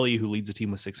Parker Kelly, who leads the team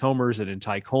with 6 homers, and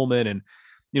Ty Coleman, and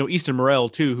Easton Morrell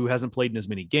too, who hasn't played in as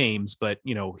many games, but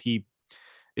he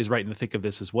is right in the thick of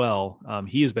this as well.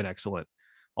 He has been excellent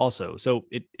also. So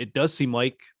it does seem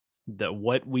like that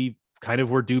what we kind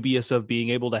of were dubious of being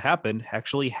able to happen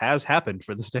actually has happened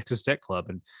for this Texas Tech club.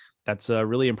 And that's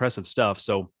really impressive stuff.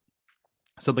 So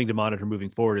something to monitor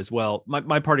moving forward as well.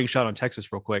 My parting shot on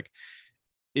Texas real quick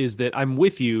is that I'm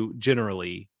with you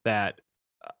generally that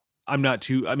I'm not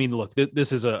too, look,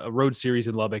 this is a road series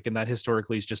in Lubbock, and that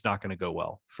historically is just not going to go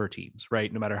well for teams,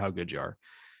 right? No matter how good you are.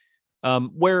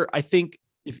 Where I think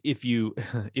if you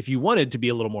wanted to be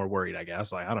a little more worried, I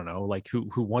guess, I don't know, like who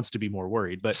wants to be more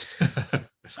worried, but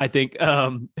I think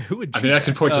who would, I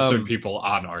could point to certain people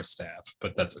on our staff,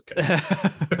 but that's okay.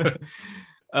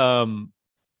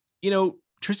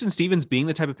 Tristan Stevens being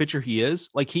the type of pitcher he is,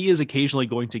 like he is occasionally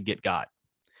going to get got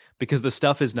because the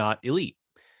stuff is not elite.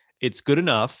 It's good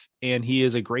enough. And he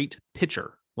is a great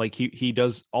pitcher. Like he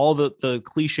does all the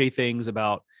cliche things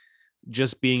about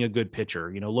just being a good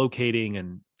pitcher, locating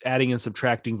and adding and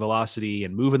subtracting velocity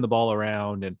and moving the ball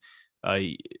around and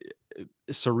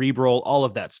cerebral, all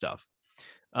of that stuff.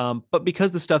 But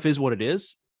because the stuff is what it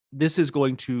is, this is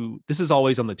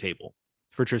always on the table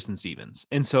for Tristan Stevens.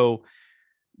 And so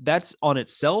that's on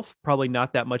itself probably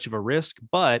not that much of a risk,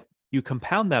 but you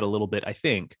compound that a little bit, I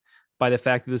think, by the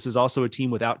fact that this is also a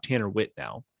team without Tanner Witt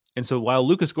now. And so while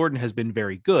Lucas Gordon has been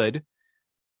very good,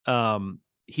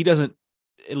 he doesn't,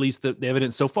 at least the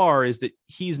evidence so far is that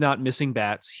he's not missing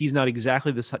bats. He's not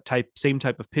exactly the same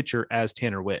type of pitcher as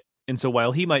Tanner Witt. And so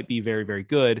while he might be very, very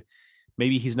good,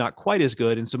 maybe he's not quite as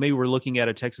good. And so maybe we're looking at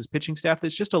a Texas pitching staff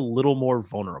that's just a little more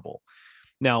vulnerable.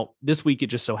 Now, this week, it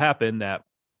just so happened that,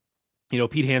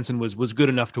 Pete Hansen was good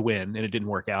enough to win, and it didn't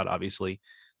work out, obviously.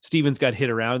 Stevens got hit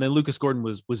around, and then Lucas Gordon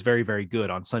was very, very good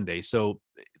on Sunday. So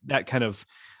that kind of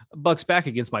bucks back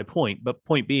against my point. But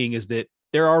point being is that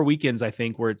there are weekends, I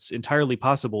think, where it's entirely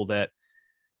possible that,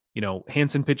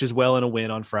 Hansen pitches well in a win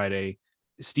on Friday,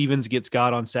 Stevens gets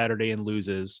got on Saturday and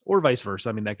loses, or vice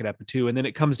versa. That could happen too. And then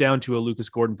it comes down to a Lucas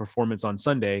Gordon performance on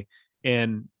Sunday.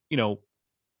 And,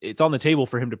 it's on the table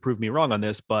for him to prove me wrong on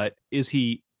this, but is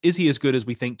he as good as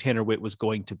we think Tanner Witt was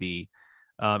going to be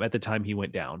at the time he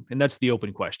went down? And that's the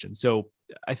open question. So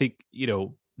I think,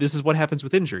 this is what happens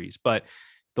with injuries, but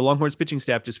the Longhorns pitching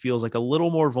staff just feels like a little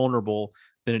more vulnerable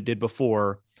than it did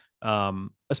before,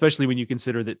 especially when you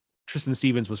consider that Tristan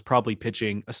Stevens was probably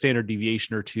pitching a standard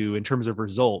deviation or two in terms of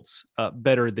results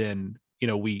better than,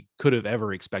 we could have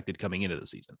ever expected coming into the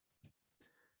season.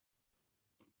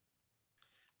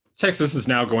 Texas is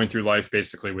now going through life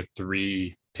basically with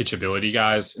 3 pitchability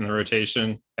guys in the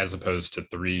rotation, as opposed to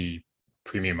 3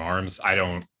 premium arms. I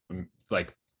don't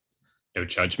no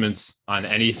judgments on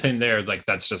anything there. Like,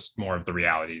 that's just more of the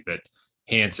reality that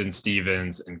Hansen,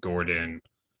 Stevens, and Gordon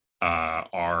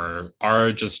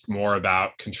are just more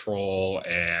about control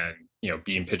and,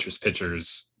 being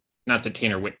pitchers. Not that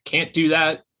Tanner Witt can't do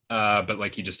that, but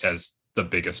like, he just has the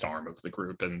biggest arm of the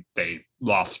group, and they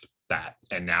lost that,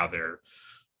 and now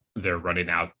they're running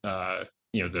out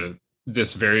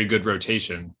this very good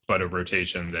rotation, but a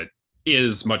rotation that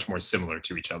is much more similar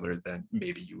to each other than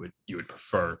maybe you would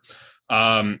prefer.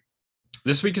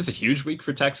 This week is a huge week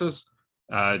for Texas,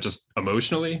 just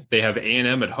emotionally. They have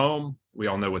A&M at home. We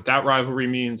all know what that rivalry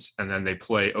means. And then they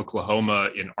play Oklahoma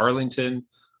in Arlington.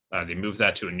 They moved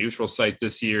that to a neutral site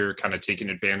this year, kind of taking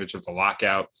advantage of the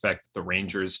lockout, the fact that the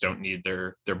Rangers don't need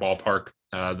their ballpark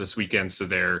this weekend. So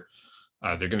they're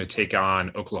going to take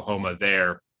on Oklahoma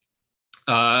there.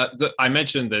 I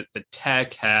mentioned that the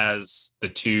Tech has the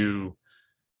 2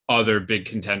 other big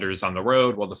contenders on the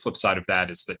road. Well, the flip side of that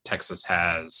is that Texas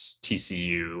has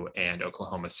TCU and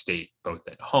Oklahoma State both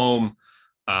at home.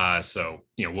 So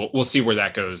we'll see where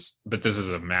that goes. But this is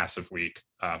a massive week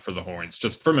for the Horns,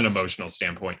 just from an emotional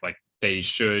standpoint. Like, they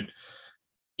should,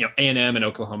 A&M and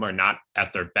Oklahoma are not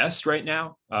at their best right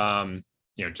now.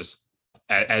 Just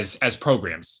as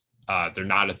programs, they're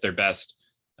not at their best.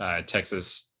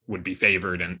 Texas would be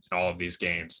favored in all of these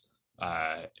games.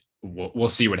 We'll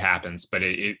see what happens, but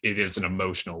it is an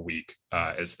emotional week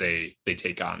as they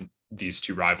take on these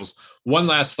 2 rivals. One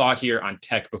last thought here on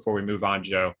Tech before we move on,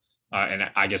 Joe,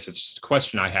 and I guess it's just a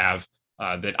question I have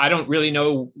that I don't really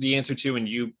know the answer to, and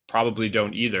you probably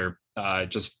don't either.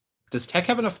 Just, does Tech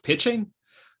have enough pitching?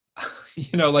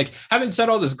 Having said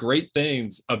all this great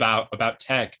things about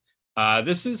Tech,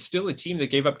 this is still a team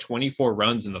that gave up 24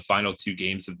 runs in the final 2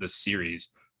 games of this series.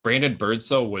 Brandon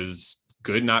Birdsell was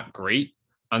good, not great,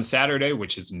 on Saturday,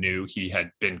 which is new. He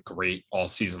had been great all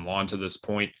season long to this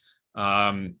point.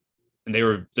 And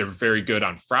they're very good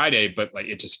on Friday, but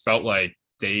it just felt like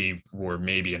they were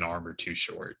maybe an arm or 2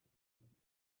 short.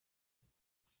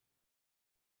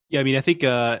 Yeah, I mean, I think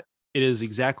it is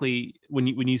exactly when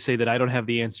you say that I don't have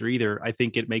the answer either. I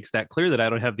think it makes that clear that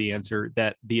I don't have the answer,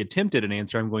 that the attempt at an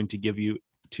answer I'm going to give you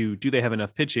to do they have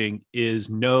enough pitching is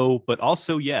no, but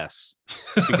also yes,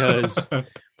 because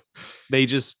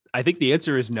I think the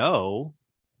answer is no,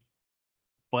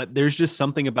 but there's just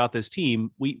something about this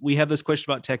team. We have this question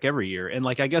about Tech every year. And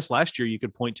I guess last year you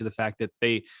could point to the fact that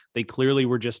they clearly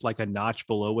were just like a notch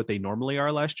below what they normally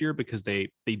are last year, because they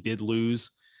did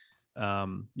lose, a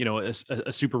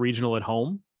super regional at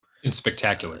home in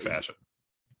spectacular fashion.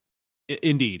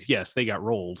 Indeed. Yes. They got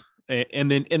rolled.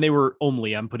 And they were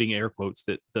only, I'm putting air quotes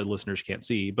that the listeners can't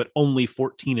see, but only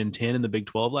 14-10 in the Big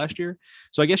 12 last year.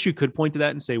 So I guess you could point to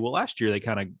that and say, well, last year they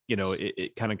kind of,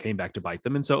 it kind of came back to bite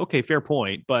them. And so, okay, fair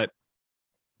point. But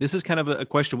this is kind of a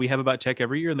question we have about Tech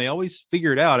every year, and they always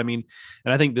figure it out. I mean,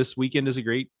 and I think this weekend is a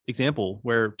great example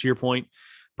where, to your point,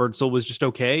 Birdsell was just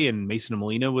okay, and Mason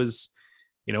Molina was,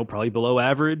 probably below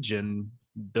average, and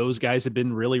those guys have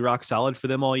been really rock solid for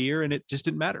them all year, and it just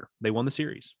didn't matter. They won the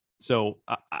series. So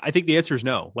I think the answer is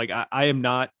no. I'm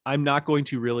not going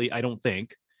to really,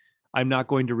 I'm not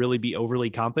going to really be overly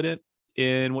confident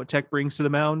in what Tech brings to the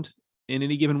mound in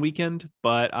any given weekend,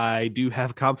 but I do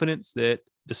have confidence that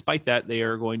despite that, they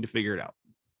are going to figure it out.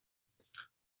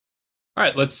 All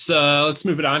right, let's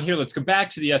move it on here. Let's go back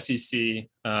to the SEC.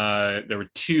 There were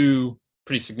 2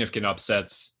 pretty significant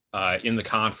upsets in the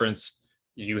conference.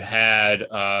 You had,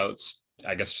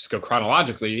 I guess just go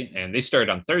chronologically, and they started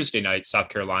on Thursday night. South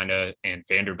Carolina and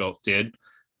Vanderbilt did.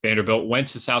 Vanderbilt went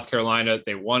to South Carolina.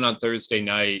 They won on Thursday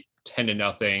night,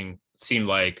 10-0. Seemed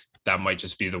like that might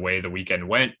just be the way the weekend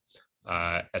went.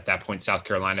 At that point, South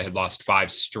Carolina had lost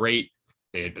 5 straight.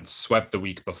 They had been swept the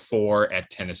week before at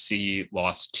Tennessee,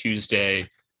 lost Tuesday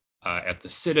at the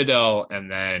Citadel,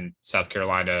 and then South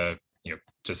Carolina,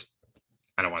 just,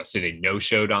 I don't want to say they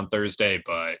no-showed on Thursday,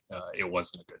 but it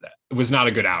was not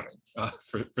a good outing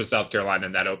for South Carolina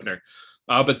in that opener.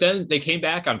 But then they came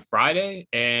back on Friday,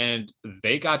 and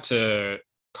they got to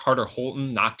Carter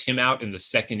Holton, knocked him out in the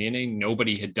second inning.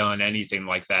 Nobody had done anything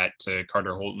like that to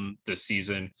Carter Holton this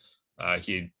season.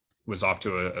 He was off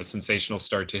to a sensational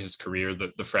start to his career,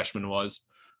 the freshman was.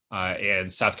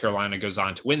 and South Carolina goes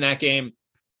on to win that game.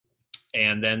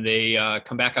 And then they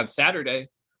come back on Saturday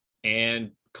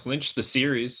and clinch the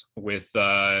series with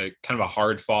kind of a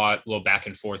hard fought, little back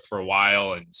and forth for a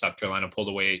while. And South Carolina pulled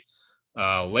away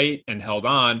late and held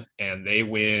on, and they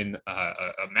win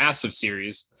a massive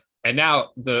series. And now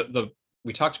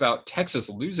we talked about Texas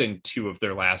losing 2 of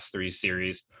their last 3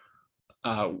 series.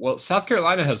 Well, South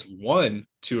Carolina has won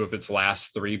 2 of its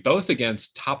last 3, both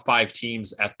against top 5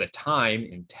 teams at the time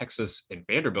in Texas and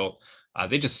Vanderbilt.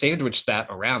 They just sandwiched that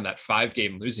around that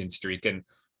 5-game losing streak. And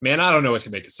man, I don't know what to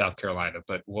make of South Carolina,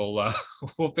 but we'll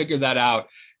figure that out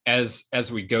as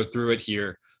we go through it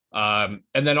here. And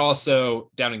then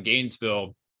also down in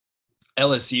Gainesville,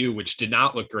 LSU, which did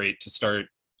not look great to start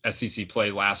SEC play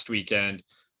last weekend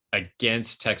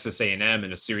against Texas A&M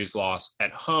in a series loss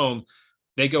at home.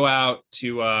 They go out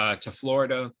to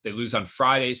Florida. They lose on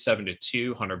Friday,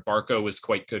 7-2. Hunter Barco was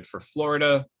quite good for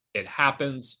Florida. It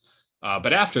happens.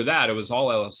 But after that, it was all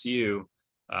LSU.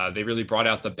 They really brought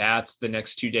out the bats the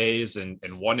next 2 days and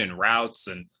won in routes.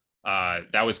 And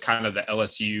that was kind of the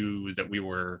LSU that we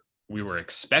were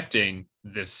expecting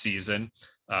this season,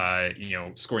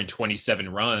 scoring 27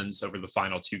 runs over the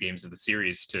final 2 games of the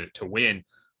series to win.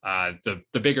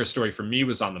 The bigger story for me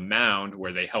was on the mound,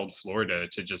 where they held Florida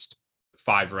to just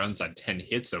 5 runs on 10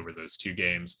 hits over those 2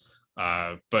 games.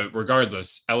 But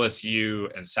regardless,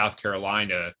 LSU and South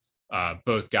Carolina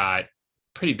both got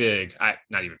pretty big,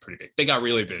 not even pretty big, they got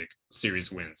really big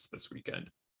series wins this weekend.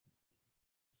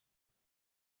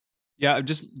 Yeah,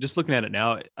 just looking at it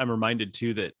now, I'm reminded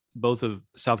too that both of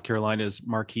South Carolina's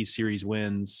marquee series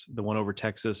wins, the one over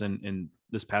Texas and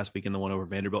this past weekend, the one over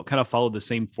Vanderbilt, kind of followed the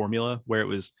same formula, where it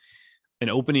was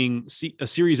a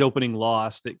series opening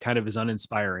loss that kind of is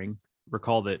uninspiring.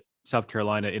 Recall that South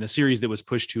Carolina, in a series that was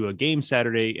pushed to a game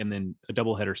Saturday and then a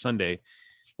doubleheader Sunday,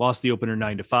 lost the opener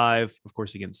 9-5. Of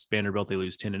course, against Vanderbilt, they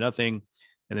lose 10-0.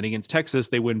 And then against Texas,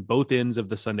 they win both ends of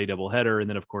the Sunday doubleheader. And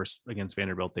then, of course, against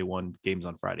Vanderbilt, they won games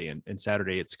on Friday and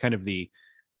Saturday. It's kind of the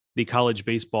college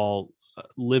baseball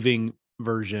living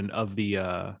version of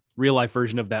the real life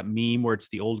version of that meme where it's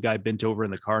the old guy bent over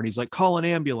in the car and he's like, call an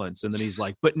ambulance. And then he's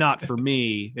like, but not for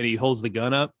me. And he holds the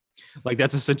gun up. Like,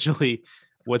 that's essentially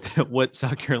what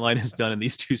South Carolina has done in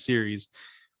these 2 series.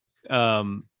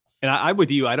 And I'm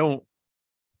with you. I don't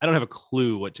have a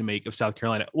clue what to make of South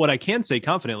Carolina. What I can say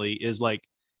confidently is like,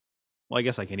 well, I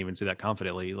guess I can't even say that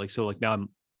confidently. Now I'm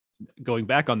going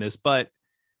back on this, but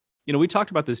we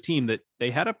talked about this team that they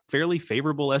had a fairly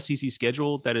favorable SEC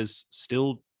schedule that is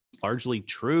still largely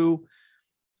true.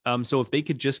 So if they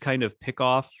could just kind of pick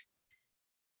off,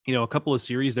 a couple of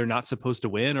series they're not supposed to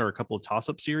win, or a couple of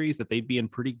toss-up series, that they'd be in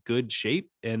pretty good shape.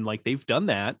 And like, they've done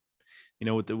that,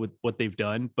 with what they've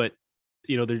done, but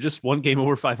they're just 1 game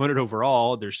over 500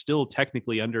 overall. They're still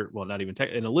technically not even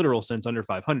in a literal sense, under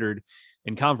 500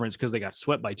 in conference, because they got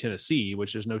swept by Tennessee,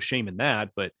 which there's no shame in that.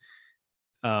 But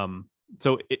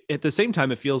so at the same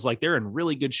time, it feels like they're in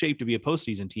really good shape to be a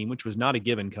postseason team, which was not a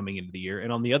given coming into the year.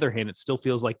 And on the other hand, it still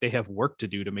feels like they have work to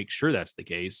do to make sure that's the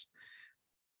case.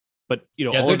 But they're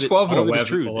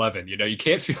 12-11. You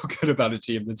can't feel good about a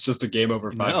team that's just a game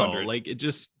over 500. No, like it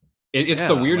just. It's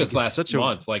the weirdest last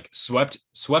month, like swept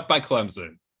by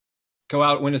Clemson, go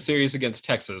out, win a series against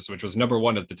Texas, which was number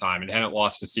 1 at the time and hadn't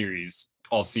lost a series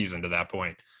all season to that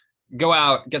point. Go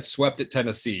out, get swept at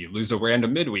Tennessee, lose a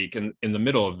random midweek in the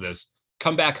middle of this,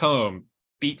 come back home,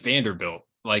 beat Vanderbilt.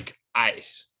 Like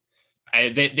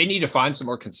they need to find some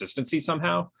more consistency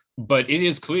somehow, but it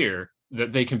is clear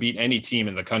that they can beat any team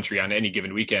in the country on any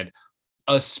given weekend,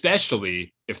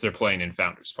 especially if they're playing in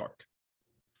Founders Park.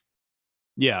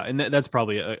 Yeah, and that's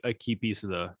probably a key piece of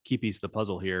the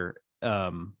puzzle here.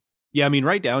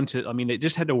 Right down to, they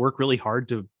just had to work really hard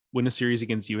to win a series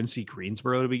against UNC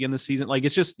Greensboro to begin the season. Like,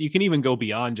 it's just, you can even go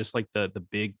beyond just like the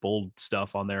big bold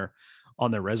stuff on their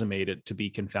resume to be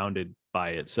confounded by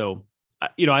it. So,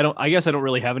 I guess I don't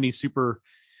really have any super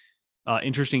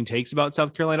interesting takes about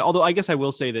South Carolina. Although I guess I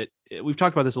will say that we've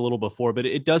talked about this a little before, but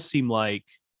it does seem like,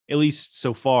 at least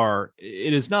so far,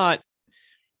 it is not.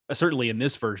 Certainly in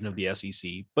this version of the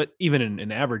SEC, but even in an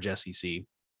average SEC,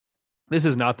 this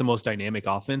is not the most dynamic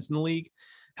offense in the league.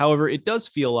 However, it does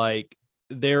feel like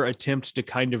their attempt to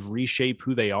kind of reshape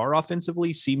who they are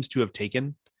offensively seems to have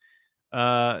taken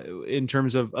in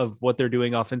terms of what they're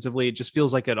doing offensively. It just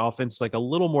feels like an offense like a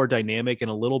little more dynamic and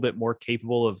a little bit more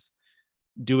capable of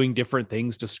doing different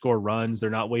things to score runs. They're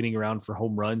not waiting around for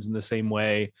home runs in the same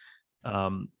way.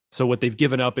 So what they've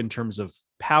given up in terms of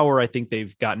power, I think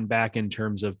they've gotten back in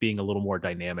terms of being a little more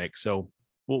dynamic. So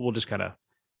we'll just kind of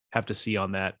have to see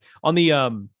on that. On the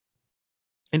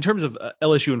in terms of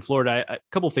LSU and Florida, a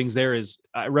couple things there is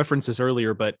I referenced this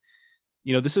earlier, but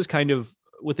this is kind of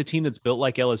with a team that's built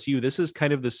like LSU. This is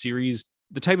kind of the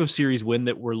type of series win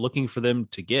that we're looking for them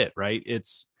to get, right?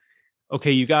 It's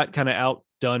okay. You got kind of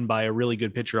outdone by a really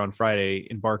good pitcher on Friday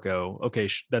in Barco. Okay.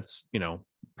 That's,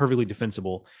 perfectly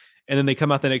defensible. And then they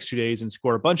come out the next 2 days and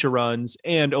score a bunch of runs.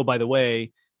 And, oh, by the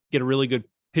way, get a really good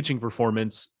pitching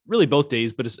performance, really both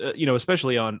days, but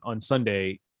especially on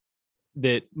Sunday,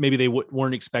 that maybe they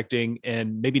weren't expecting.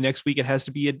 And maybe next week it has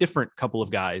to be a different couple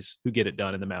of guys who get it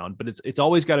done in the mound, but it's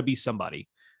always got to be somebody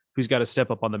who's got to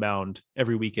step up on the mound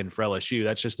every weekend for LSU.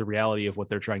 That's just the reality of what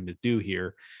they're trying to do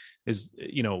here is,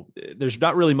 there's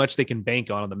not really much they can bank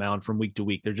on the mound from week to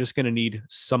week. They're just going to need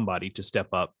somebody to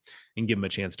step up and give them a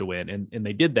chance to win. And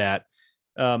they did that.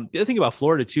 The other thing about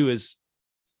Florida too is,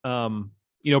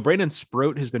 Brandon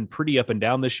Sproat has been pretty up and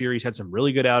down this year. He's had some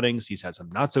really good outings. He's had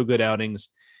some not so good outings.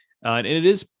 And it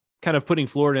is kind of putting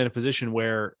Florida in a position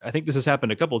where I think this has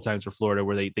happened a couple of times for Florida,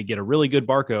 where they get a really good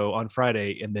Barco on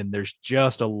Friday, and then there's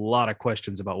just a lot of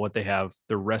questions about what they have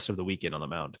the rest of the weekend on the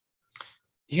mound.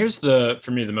 Here's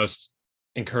for me, the most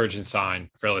encouraging sign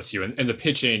for LSU, and the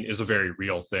pitching is a very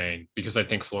real thing because I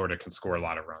think Florida can score a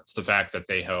lot of runs. The fact that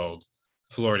they held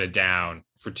Florida down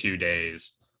for 2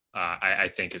 days, I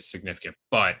think is significant.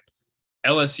 But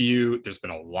LSU, there's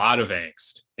been a lot of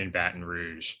angst in Baton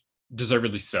Rouge,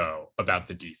 deservedly so, about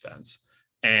the defense.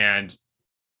 And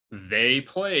they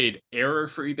played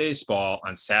error-free baseball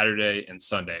on Saturday and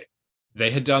Sunday. They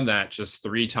had done that just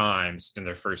 3 times in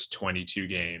their first 22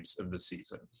 games of the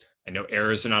season. I know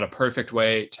errors are not a perfect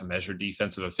way to measure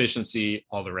defensive efficiency,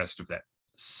 all the rest of that.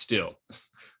 Still,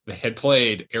 they had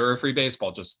played error-free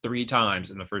baseball just 3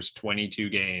 times in the first 22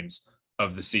 games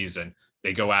of the season.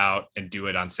 They go out and do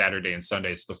it on Saturday and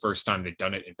Sunday. It's the first time they've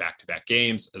done it in back-to-back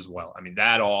games as well. I mean,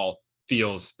 that all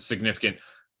feels significant.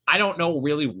 I don't know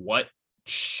really what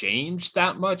changed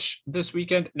that much this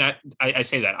weekend. Now, I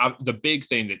say that the big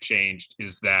thing that changed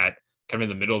is that kind of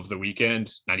in the middle of the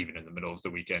weekend, not even in the middle of the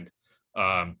weekend,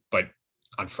 but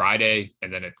on Friday,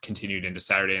 and then it continued into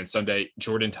Saturday and Sunday,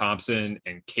 Jordan Thompson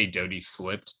and Cade Doughty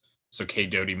flipped. So Cade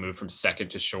Doughty moved from second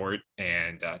to short,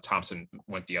 and Thompson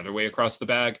went the other way across the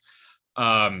bag.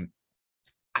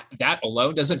 That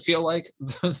alone doesn't feel like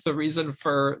the reason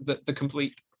for the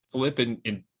complete flip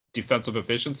in defensive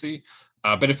efficiency.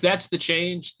 But if that's the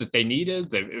change that they needed,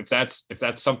 if that's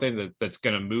something that's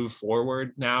going to move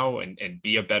forward now and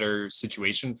be a better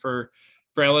situation for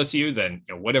LSU, then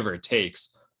whatever it takes.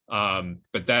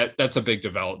 But that's a big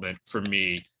development for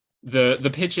me. The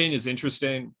pitching is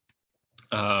interesting.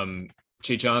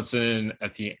 Jay Johnson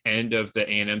at the end of the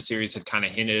A&M series had kind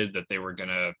of hinted that they were going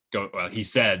to go. Well, he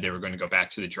said they were going to go back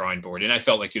to the drawing board, and I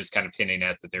felt like he was kind of hinting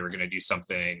at that they were going to do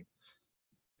something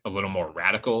a little more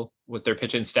radical with their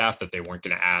pitching staff, that they weren't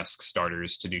going to ask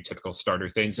starters to do typical starter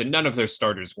things. And none of their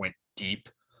starters went deep.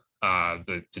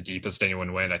 The deepest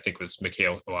anyone went, I think, was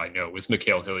Mikhail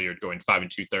Hilliard going 5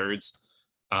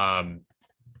 2/3.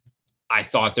 I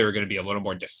thought they were going to be a little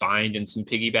more defined in some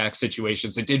piggyback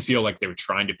situations. It did feel like they were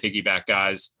trying to piggyback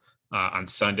guys. On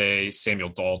Sunday, Samuel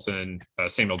Dutton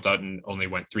only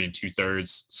went 3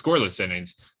 2/3 scoreless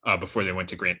innings before they went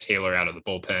to Grant Taylor out of the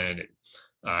bullpen.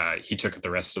 And he took it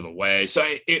the rest of the way. So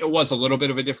it was a little bit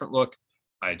of a different look.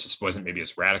 I just wasn't maybe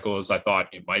as radical as I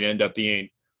thought it might end up being.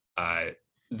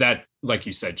 That, like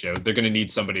you said, Joe, they're going to need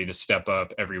somebody to step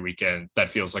up every weekend. That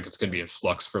feels like it's going to be in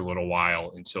flux for a little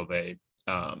while until they,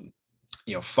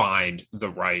 find the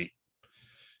right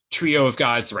trio of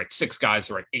guys, the right 6 guys,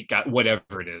 the right 8 guys,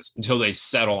 whatever it is, until they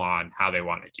settle on how they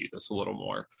want to do this a little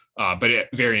more. But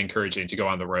very encouraging to go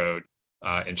on the road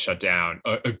and shut down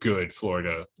a good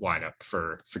Florida lineup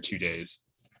for 2 days.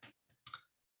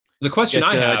 The question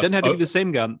I have doesn't have to be the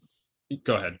same guy.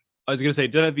 Go ahead. I was going to say,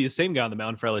 it doesn't have to be the same guy on the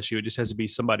mound for LSU. It just has to be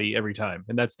somebody every time.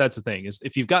 And that's the thing, is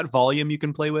if you've got volume you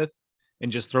can play with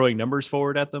and just throwing numbers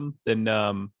forward at them, then,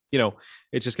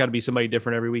 it's just got to be somebody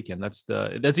different every weekend.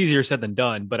 That's easier said than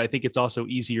done. But I think it's also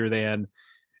easier than,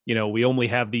 we only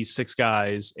have these 6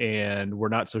 guys and we're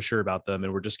not so sure about them,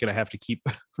 and we're just going to have to keep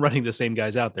running the same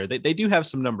guys out there. They do have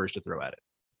some numbers to throw at it.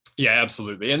 Yeah,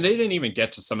 absolutely. And they didn't even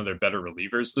get to some of their better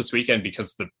relievers this weekend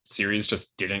because the series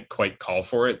just didn't quite call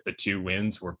for it. The 2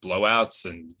 wins were blowouts,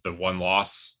 and the 1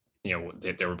 loss, they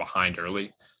were behind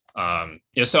early.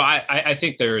 So I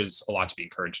think there is a lot to be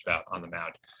encouraged about on the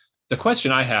mound. The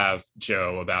question I have,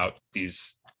 Joe, about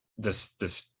this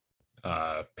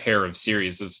pair of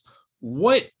series is,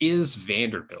 what is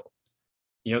Vanderbilt?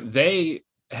 They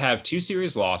have 2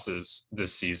 series losses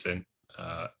this season,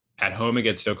 at home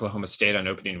against Oklahoma State on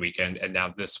opening weekend, and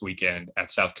now this weekend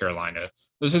at South Carolina.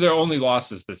 Those are their only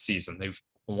losses this season. They've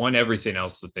won everything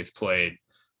else that they've played.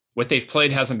 What they've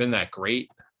played hasn't been that great.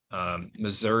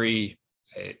 Missouri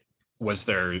was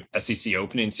their SEC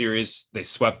opening series. They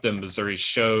swept them. Missouri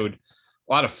showed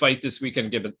a lot of fight this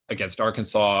weekend against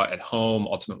Arkansas at home,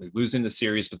 ultimately losing the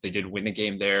series, but they did win a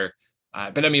game there.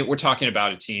 But I mean, we're talking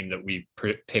about a team that we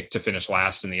picked to finish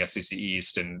last in the SEC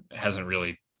East and hasn't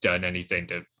really done anything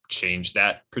to change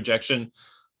that projection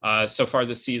so far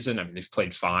this season. I mean, they've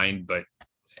played fine, but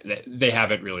they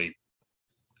haven't really,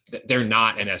 they're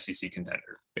not an SEC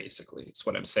contender, basically, is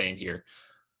what I'm saying here.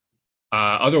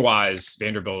 Otherwise,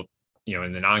 Vanderbilt,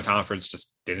 in the non-conference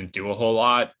just didn't do a whole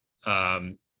lot.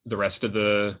 The rest of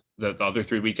the other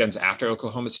 3 weekends after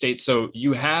Oklahoma State. So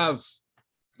you have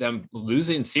them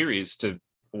losing series to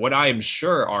what I am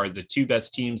sure are the 2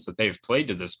 best teams that they've played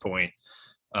to this point.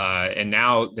 And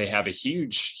now they have a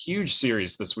huge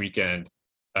series this weekend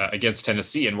against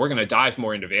Tennessee. And we're going to dive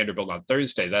more into Vanderbilt on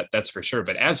Thursday. That's for sure.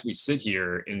 But as we sit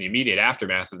here in the immediate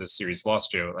aftermath of this series loss,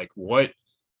 Joe, like what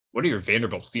are your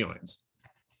Vanderbilt feelings?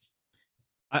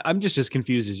 I'm just as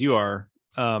confused as you are.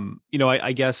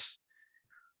 I guess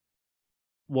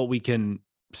what we can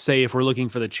say, if we're looking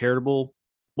for the charitable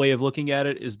way of looking at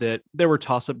it, is that there were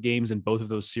toss-up games in both of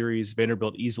those series.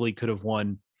 Vanderbilt easily could have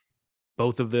won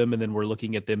both of them. And then we're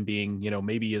looking at them being,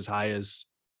 maybe as high as,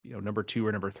 number 2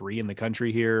 or number 3 in the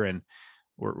country here. And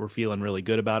we're feeling really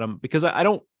good about them, because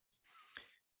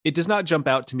it does not jump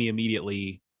out to me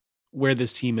immediately where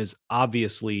this team is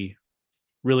obviously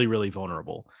really, really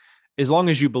vulnerable. As long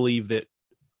as you believe that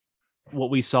what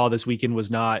we saw this weekend was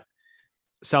not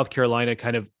South Carolina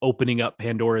kind of opening up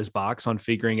Pandora's box on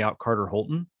figuring out Carter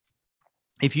Holton.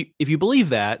 If you believe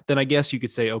that, then I guess you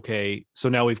could say, okay, so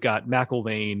now we've got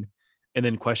McIlvain and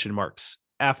then question marks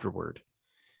afterward.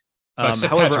 Except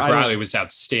however, Patrick Riley was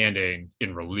outstanding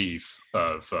in relief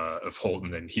of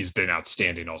Holton, and he's been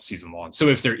outstanding all season long. So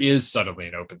if there is suddenly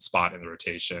an open spot in the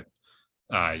rotation,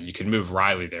 you can move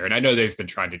Riley there. And I know they've been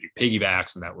trying to do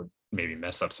piggybacks, and that would maybe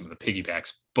mess up some of the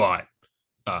piggybacks, but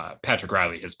Patrick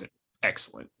Riley has been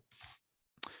excellent.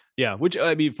 Yeah, which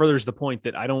I mean furthers the point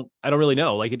that I don't really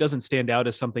know. Like, it doesn't stand out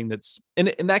as something that's,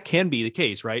 and that can be the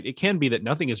case, right? It can be that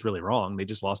nothing is really wrong. They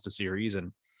just lost a series,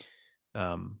 and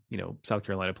South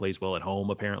Carolina plays well at home.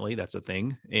 Apparently, that's a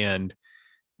thing. And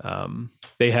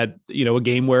they had a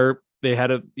game where they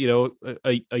had a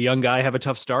young guy have a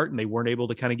tough start, and they weren't able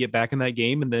to kind of get back in that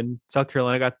game. And then South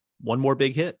Carolina got one more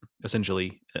big hit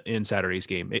essentially in Saturday's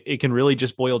game. It can really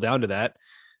just boil down to that.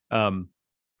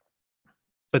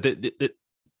 But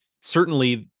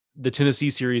certainly the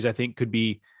Tennessee series, I think, could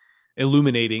be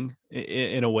illuminating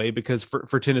in a way, because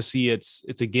for Tennessee, it's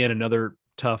again another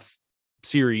tough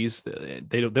series.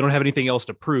 They don't have anything else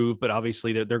to prove, but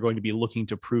obviously they're going to be looking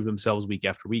to prove themselves week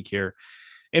after week here.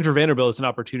 And for Vanderbilt, it's an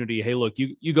opportunity. Hey, look,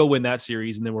 you go win that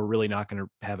series, and then we're really not going to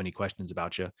have any questions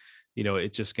about you.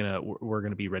 It's just we're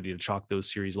going to be ready to chalk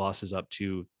those series losses up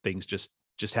to things just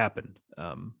happened.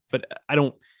 But I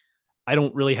don't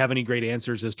really have any great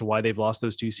answers as to why they've lost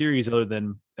those 2 series, other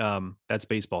than that's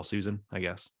baseball, Susan, I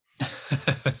guess.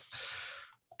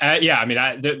 Yeah, I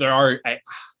mean, there are.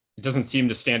 It doesn't seem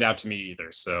to stand out to me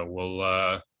either. So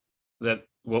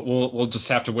we'll just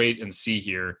have to wait and see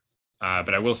here.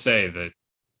 But I will say that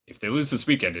if they lose this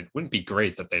weekend, it wouldn't be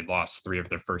great that they lost 3 of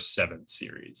their first 7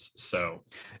 series. So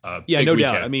yeah, no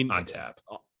doubt. I mean, on tap.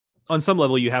 On some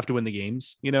level, you have to win the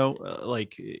games.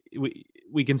 Like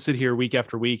we can sit here week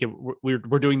after week, and we're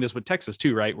doing this with Texas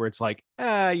too, right? Where it's like,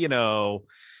 you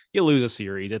lose a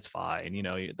series, it's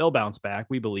fine. They'll bounce back.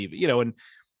 We believe it. And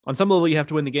on some level, you have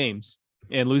to win the games.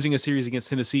 And losing a series against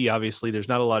Tennessee, obviously, there's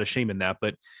not a lot of shame in that,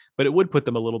 but it would put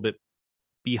them a little bit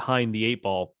behind the 8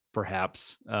 ball,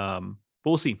 perhaps. But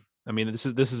we'll see. I mean, this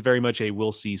is very much a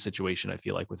we'll see situation, I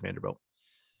feel like, with Vanderbilt.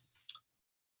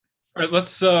 All right,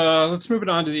 let's move it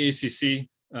on to the ACC.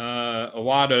 A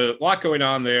lot going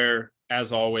on there,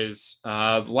 as always.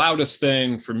 The loudest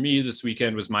thing for me this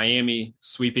weekend was Miami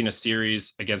sweeping a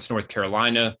series against North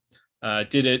Carolina.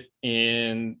 Did it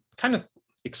in kind of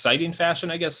exciting fashion,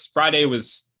 I guess. Friday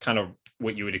was kind of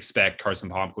what you would expect. Carson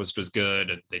Palmquist was good,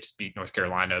 and they just beat North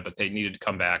Carolina, but they needed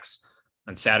comebacks.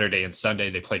 On Saturday and Sunday,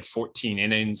 they played 14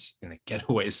 innings in a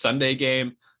getaway Sunday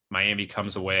game. Miami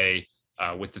comes away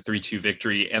with the 3-2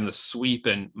 victory and the sweep,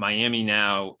 and Miami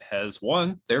now has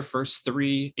won their first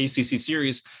 3 ACC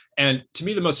series. And to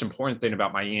me, the most important thing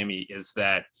about Miami is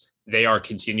that they are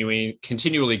continually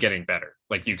getting better.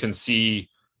 Like, you can see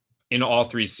in all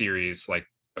 3 series, like,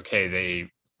 okay, they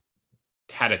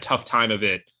had a tough time of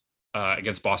it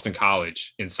against Boston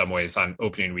College in some ways on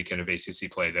opening weekend of ACC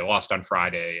play. They lost on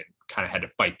Friday and kind of had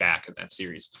to fight back in that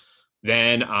series.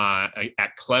 Then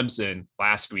at Clemson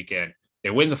last weekend, They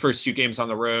win the first 2 games on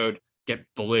the road, get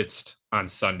blitzed on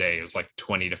Sunday. It was like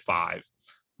 20-5.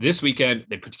 This weekend,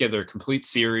 they put together a complete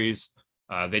series.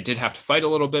 They did have to fight a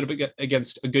little bit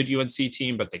against a good UNC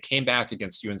team, but they came back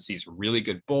against UNC's really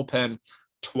good bullpen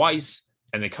twice,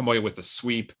 and they come away with a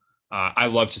sweep. I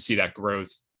love to see that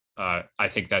growth. I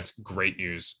think that's great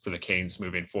news for the Canes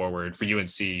moving forward. For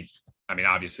UNC, I mean,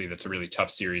 obviously that's a really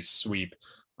tough series sweep,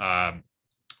 but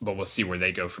we'll see where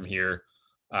they go from here.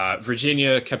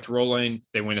 Virginia kept rolling.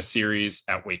 They win a series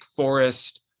at Wake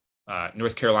Forest.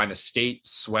 North Carolina State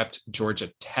swept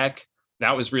Georgia Tech.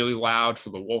 That was really loud for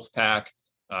the Wolfpack,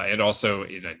 and also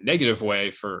in a negative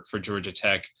way for Georgia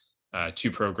Tech.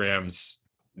 2 programs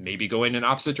maybe going in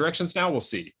opposite directions now. We'll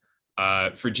see.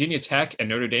 Virginia Tech and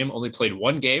Notre Dame only played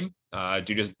 1 game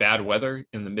due to bad weather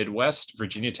in the Midwest.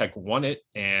 Virginia Tech won it,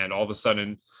 and all of a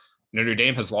sudden, Notre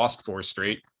Dame has lost 4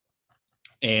 straight.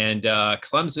 And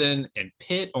Clemson and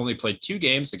Pitt only played 2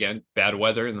 games. Again, bad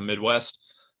weather in the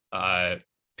Midwest.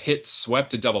 Pitt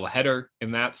swept a doubleheader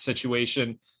in that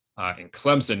situation. And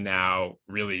Clemson now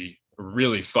really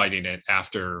fighting it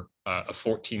after a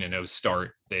 14-0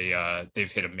 start.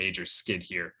 They've hit a major skid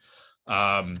here.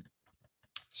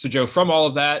 So Joe, from all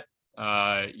of that,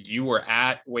 you were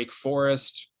at Wake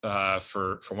Forest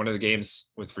for one of the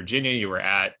games with Virginia. You were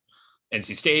at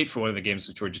NC State for one of the games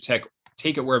with Georgia Tech.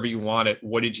 Take it wherever you want it.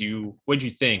 What did you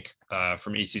think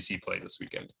from ACC play this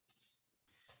weekend?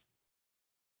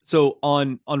 So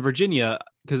on Virginia,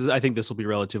 because I think this will be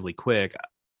relatively quick,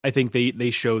 I think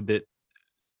they showed that,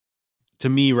 to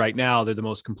me right now, they're the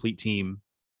most complete team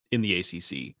in the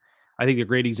ACC. I think a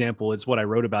great example, it's what I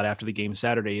wrote about after the game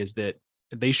Saturday, is that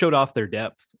they showed off their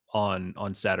depth on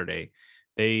Saturday.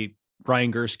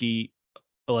 Brian Gursky,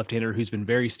 a left-hander who's been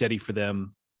very steady for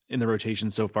them in the rotation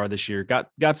so far this year,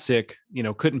 got sick,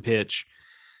 couldn't pitch.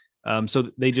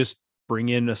 So they just bring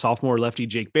in a sophomore lefty,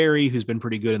 Jake Berry, who's been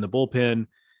pretty good in the bullpen.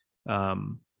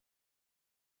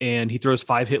 And he throws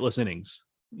 5 hitless innings,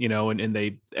 and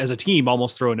they, as a team,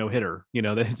 almost throw a no-hitter.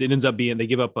 It ends up being, they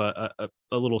give up a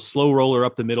little slow roller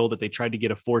up the middle that they tried to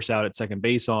get a force out at second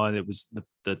base on. It was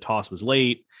the toss was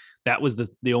late. That was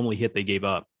the only hit they gave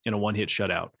up in a 1-hit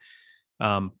shutout.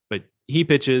 But he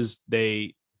pitches,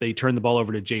 they turn the ball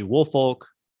over to Jay Woolfolk,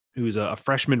 who's a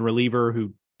freshman reliever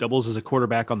who doubles as a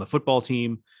quarterback on the football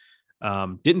team.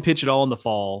 Didn't pitch at all in the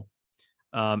fall.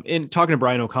 And talking to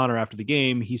Brian O'Connor after the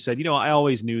game, he said, I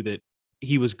always knew that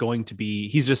he was going to be,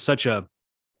 he just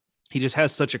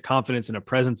has such a confidence and a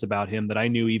presence about him that I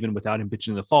knew even without him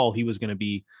pitching in the fall, he was going to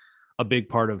be a big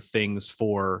part of things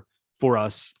for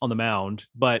us on the mound.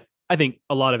 But I think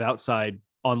a lot of outside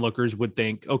onlookers would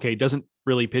think, okay, doesn't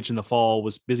really pitch in the fall,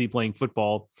 was busy playing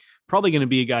football, probably going to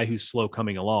be a guy who's slow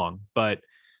coming along. But,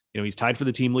 he's tied for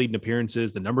the team lead in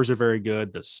appearances. The numbers are very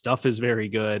good. The stuff is very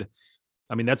good.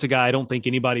 I mean, that's a guy I don't think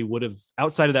anybody would have,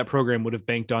 outside of that program, would have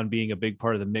banked on being a big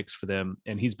part of the mix for them.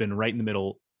 And he's been right in the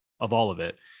middle of all of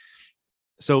it.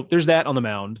 So there's that on the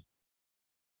mound.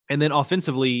 And then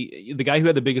offensively, the guy who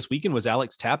had the biggest weekend was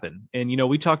Alex Tappan. And,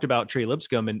 we talked about Trey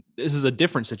Lipscomb, and this is a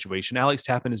different situation. Alex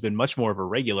Tappan has been much more of a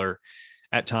regular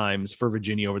at times for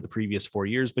Virginia over the previous 4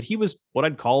 years, but he was what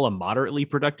I'd call a moderately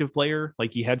productive player.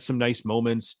 Like, he had some nice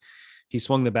moments. He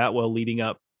swung the bat well leading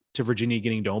up to Virginia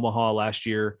getting to Omaha last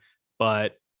year,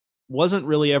 but wasn't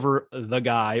really ever the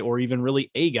guy or even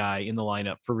really a guy in the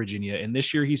lineup for Virginia. And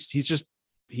this year he's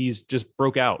just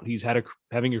broke out. He's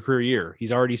having a career year.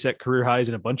 He's already set career highs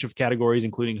in a bunch of categories,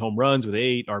 including home runs with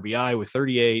 8, RBI with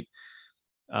 38.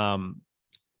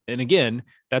 And again,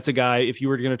 that's a guy, if you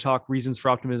were going to talk reasons for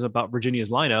optimism about Virginia's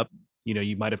lineup,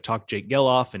 you might have talked Jake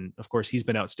Geloff. And of course he's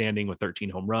been outstanding with 13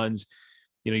 home runs.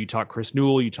 You talk Chris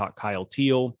Newell, you talk Kyle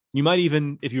Teal. You might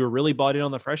even, if you were really bought in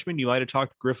on the freshman, you might have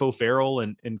talked Griff O'Farrell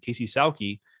and Casey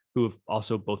Sauke, who have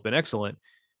also both been excellent.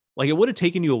 Like, it would have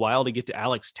taken you a while to get to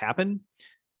Alex Tappan.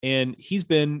 And he's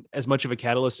been as much of a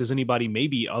catalyst as anybody,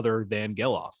 maybe other than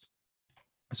Geloff,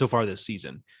 so far this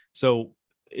season. So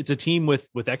it's a team with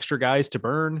extra guys to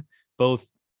burn, both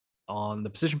on the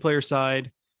position player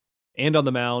side and on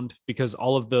the mound, because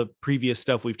all of the previous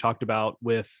stuff we've talked about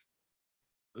with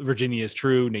Virginia is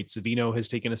true. Nate Savino has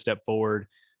taken a step forward.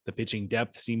 The pitching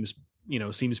depth seems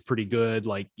pretty good.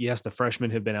 Like, yes, the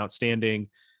freshmen have been outstanding.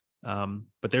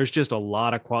 But there's just a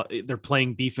lot of they're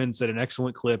playing defense at an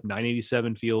excellent clip,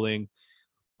 987 fielding.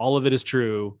 All of it is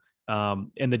true.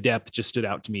 And the depth just stood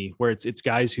out to me, where it's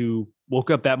guys who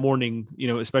woke up that morning,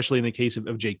 especially in the case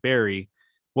of Jake Berry,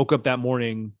 woke up that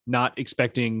morning not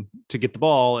expecting to get the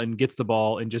ball and gets the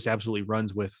ball and just absolutely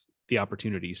runs with the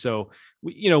opportunity. So,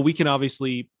 we can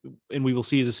obviously, and we will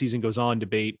see as the season goes on,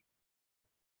 debate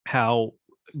how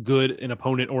good an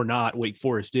opponent or not Wake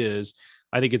Forest is.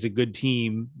 I think it's a good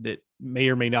team that may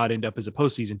or may not end up as a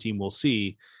postseason team. We'll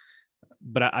see.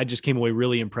 But I just came away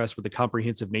really impressed with the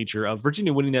comprehensive nature of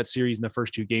Virginia winning that series in the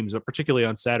first 2 games, but particularly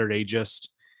on Saturday, just,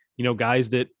 guys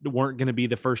that weren't going to be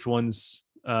the first ones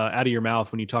out of your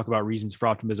mouth when you talk about reasons for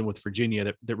optimism with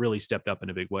Virginia that really stepped up in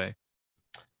a big way.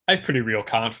 I have pretty real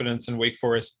confidence in Wake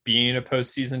Forest being a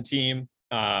postseason team.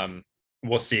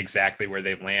 We'll see exactly where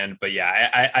they land, but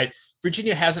yeah,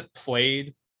 Virginia hasn't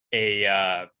played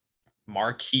a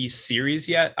marquee series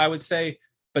yet, I would say,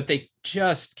 but they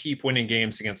just keep winning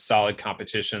games against solid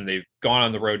competition. They've gone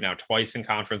on the road now twice in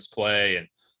conference play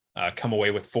and come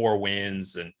away with 4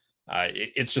 wins. And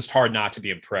it's just hard not to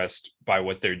be impressed by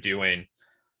what they're doing.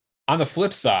 On the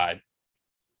flip side,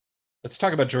 let's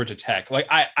talk about Georgia Tech. Like,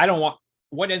 I don't want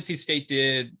what NC State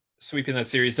did sweeping that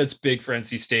series. That's big for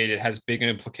NC State. It has big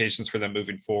implications for them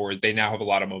moving forward. They now have a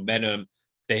lot of momentum.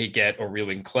 They get a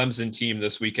reeling Clemson team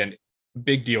this weekend.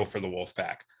 Big deal for the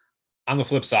Wolfpack. On the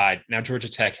flip side, now Georgia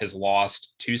Tech has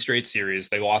lost 2 straight series.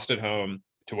 They lost at home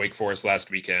to Wake Forest last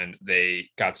weekend. They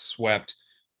got swept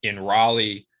in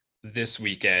Raleigh this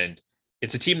weekend.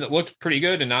 It's a team that looked pretty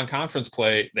good in non-conference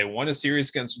play. They won a series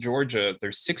against Georgia.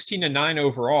 They're 16-9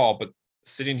 overall, but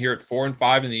sitting here at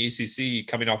 4-5 in the ACC,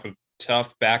 coming off of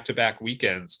tough back-to-back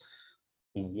weekends.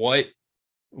 What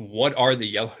are the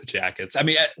Yellow Jackets? I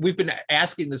mean, we've been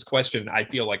asking this question, I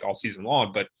feel like, all season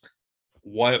long, but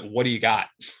what do you got?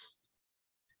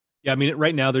 Yeah, I mean,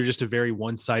 right now they're just a very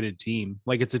one-sided team.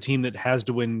 Like, it's a team that has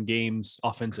to win games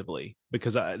offensively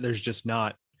because there's just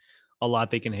not a lot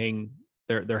they can hang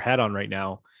their hat on right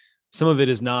now. Some of it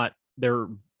is not their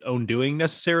own doing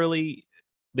necessarily.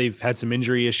 They've had some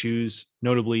injury issues.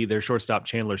 Notably, their shortstop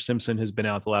Chandler Simpson has been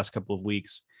out the last couple of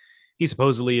weeks. He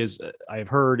supposedly, as I've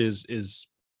heard, is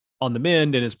on the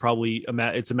mend and is probably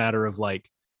it's a matter of like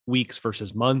weeks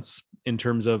versus months in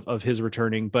terms of his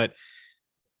returning. But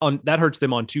that hurts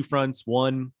them on 2 fronts.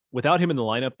 One, without him in the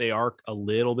lineup, they are a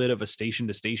little bit of a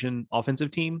station-to-station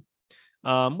offensive team,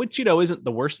 which, isn't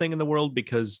the worst thing in the world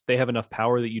because they have enough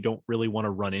power that you don't really want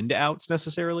to run into outs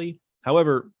necessarily.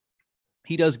 However,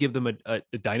 he does give them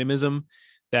a dynamism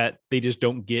that they just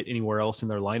don't get anywhere else in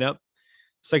their lineup.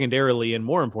 Secondarily, and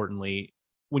more importantly,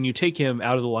 when you take him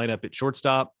out of the lineup at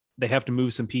shortstop, they have to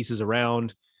move some pieces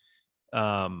around. They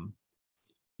have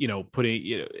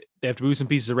to move some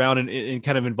pieces around and it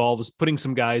kind of involves putting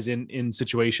some guys in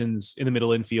situations in the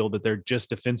middle infield that they're just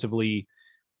defensively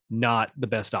not the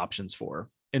best options for.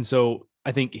 And so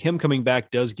I think him coming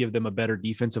back does give them a better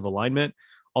defensive alignment,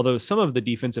 although some of the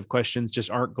defensive questions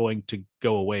just aren't going to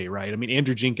go away, right? I mean,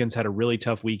 Andrew Jenkins had a really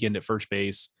tough weekend at first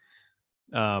base.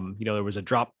 There was a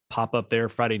drop pop up there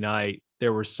Friday night.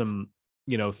 There were some,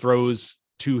 throws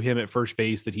to him at first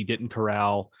base that he didn't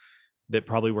corral that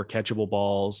probably were catchable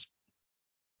balls.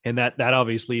 And that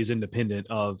obviously is independent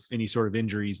of any sort of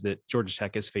injuries that Georgia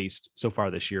Tech has faced so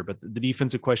far this year. But the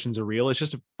defensive questions are real. It's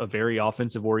just a very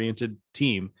offensive oriented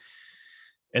team.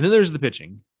 And then there's the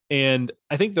pitching. And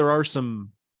I think there are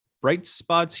some bright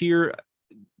spots here,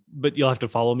 but you'll have to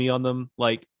follow me on them.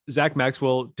 Like, Zach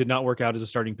Maxwell did not work out as a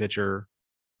starting pitcher.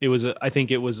 I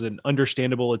think it was an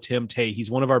understandable attempt. Hey,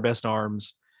 he's one of our best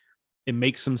arms. It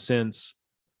makes some sense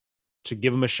to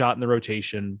give him a shot in the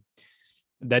rotation.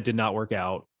 That did not work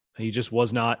out. He just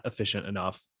was not efficient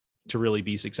enough to really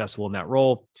be successful in that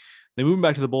role. They move him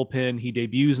back to the bullpen. He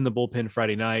debuts in the bullpen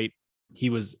Friday night. He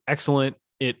was excellent.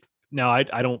 Now I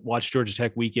don't watch Georgia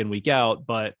Tech week in, week out,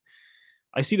 but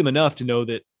I see them enough to know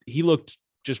that he looked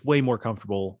just way more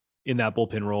comfortable in that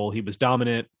bullpen role. He was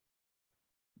dominant.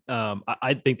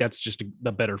 I think that's just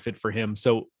the better fit for him.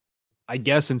 So I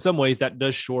guess in some ways that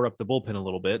does shore up the bullpen a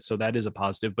little bit. So that is a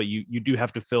positive, but you do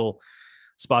have to fill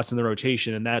spots in the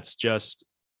rotation. And that's just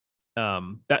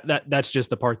that's just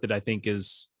the part that I think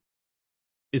is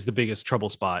the biggest trouble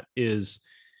spot is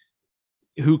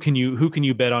who can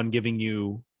you bet on giving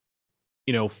you,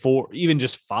 4, even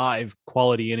just 5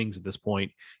 quality innings at this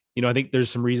point. I think there's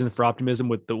some reason for optimism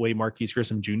with the way Marquise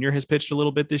Grissom Jr. has pitched a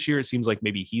little bit this year. It seems like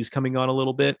maybe he's coming on a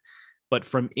little bit, but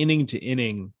from inning to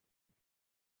inning,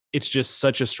 it's just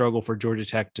such a struggle for Georgia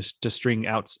Tech to string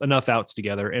enough outs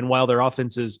together. And while their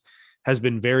offenses has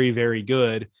been very, very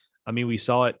good, I mean, we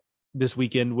saw it this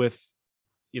weekend with,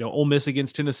 Ole Miss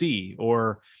against Tennessee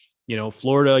or,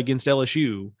 Florida against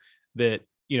LSU, that,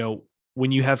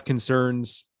 when you have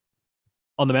concerns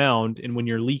on the mound and when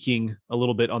you're leaking a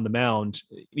little bit on the mound,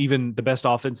 even the best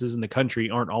offenses in the country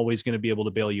aren't always going to be able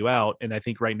to bail you out. And I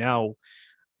think right now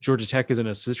Georgia Tech is in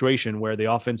a situation where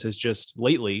the offense has just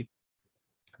lately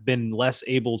been less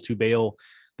able to bail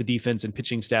the defense and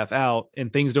pitching staff out,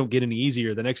 and things don't get any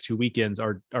easier, the next 2 weekends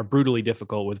are brutally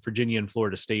difficult with Virginia and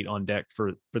Florida State on deck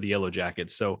for the Yellow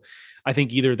Jackets. So I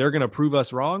think either they're going to prove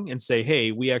us wrong and say,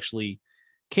 hey, we actually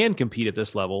can compete at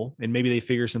this level, and maybe they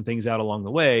figure some things out along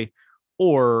the way,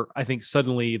 or I think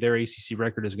suddenly their ACC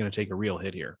record is going to take a real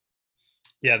hit here.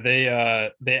 Yeah,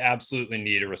 they absolutely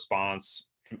need a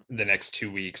response the next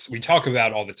 2 weeks. We talk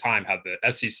about all the time how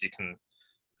the SEC can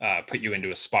put you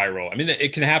into a spiral. I mean,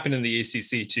 it can happen in the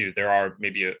ACC too. There are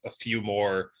maybe a few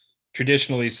more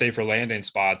traditionally safer landing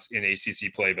spots in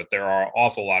ACC play, but there are an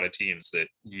awful lot of teams that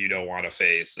you don't want to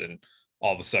face, and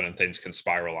all of a sudden things can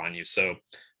spiral on you. So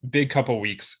big couple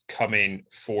weeks coming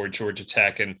for Georgia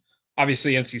Tech, and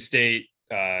obviously NC State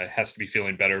has to be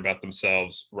feeling better about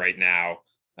themselves right now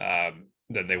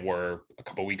than they were a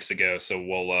couple weeks ago. So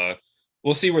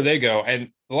we'll see where they go. And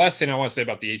the last thing I want to say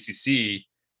about the ACC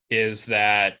is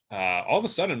that all of a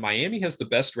sudden Miami has the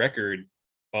best record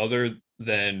other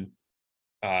than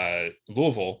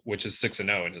Louisville, which is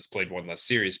 6-0 and has played one less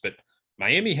series. But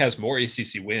Miami has more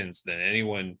ACC wins than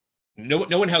anyone. No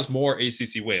one has more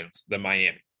ACC wins than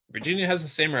Miami. Virginia has the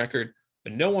same record,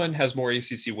 but no one has more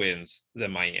ACC wins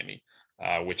than Miami,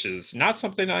 which is not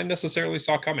something I necessarily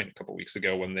saw coming a couple weeks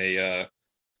ago when they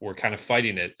were kind of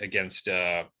fighting it against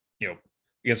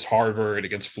against Harvard,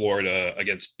 against Florida,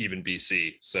 against even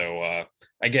BC. So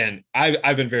again,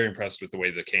 I've been very impressed with the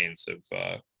way the Canes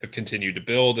have continued to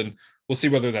build, and we'll see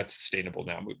whether that's sustainable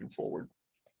now moving forward.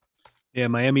 Yeah,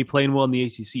 Miami playing well in the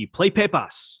ACC. Play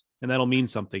Pepas, and that'll mean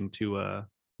something to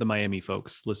the Miami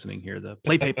folks listening here. The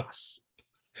Play Pepas.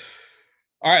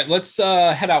 All right, let's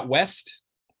head out west,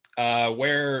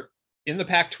 where in the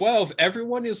Pac-12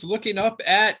 everyone is looking up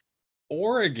at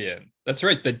Oregon. That's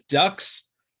right, the Ducks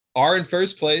are in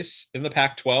first place in the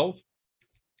Pac-12,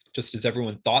 just as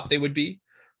everyone thought they would be.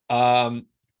 Oregon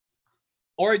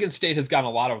State has gotten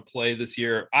a lot of play this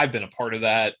year. I've been a part of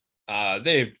that.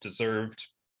 They've deserved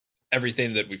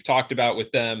everything that we've talked about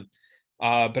with them.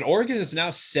 But Oregon is now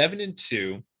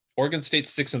 7-2. Oregon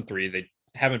State's 6-3. They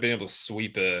haven't been able to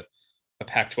sweep a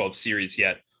Pac-12 series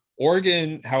yet.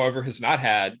 Oregon, however, has not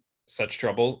had such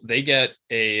trouble. They get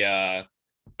a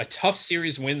tough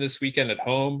series win this weekend at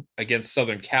home against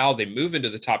Southern Cal. They move into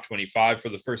the top 25 for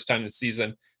the first time this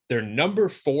season. They're number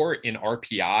 4 in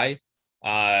RPI.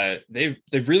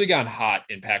 They've really gone hot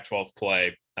in Pac-12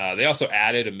 play. They also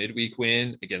added a midweek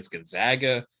win against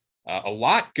Gonzaga. A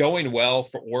lot going well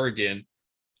for Oregon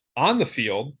on the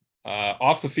field.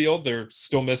 Off the field, they're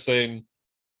still missing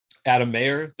Adam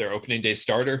Mayer, their opening day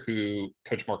starter, who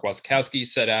Coach Mark Wasikowski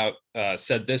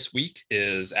said this week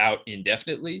is out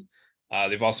indefinitely.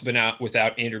 They've also been out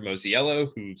without Andrew Mosiello,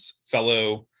 who's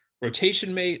fellow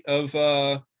rotation mate of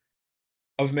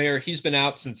Mayer. He's been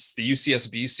out since the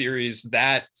UCSB series.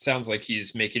 That sounds like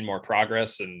he's making more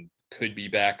progress and could be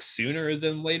back sooner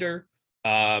than later.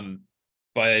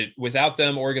 But without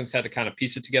them, Oregon's had to kind of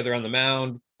piece it together on the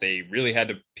mound. They really had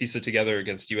to piece it together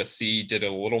against USC, did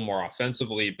it a little more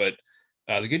offensively. But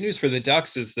the good news for the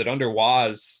Ducks is that under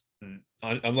Waz,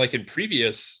 unlike in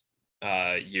previous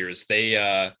years,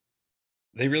 they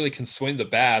really can swing the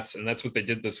bats, and that's what they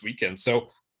did this weekend. So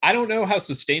I don't know how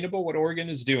sustainable what Oregon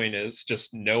is doing is,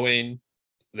 just knowing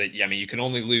that, you can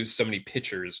only lose so many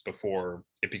pitchers before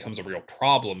it becomes a real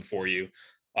problem for you.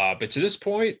 But to this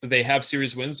point, they have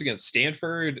series wins against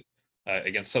Stanford,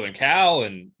 against Southern Cal,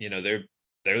 and,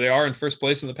 there they are in first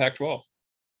place in the Pac-12.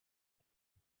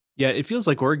 Yeah, it feels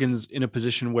like Oregon's in a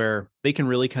position where they can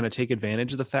really kind of take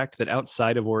advantage of the fact that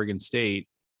outside of Oregon State,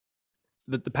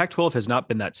 the Pac-12 has not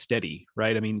been that steady,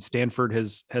 right? I mean, Stanford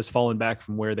has fallen back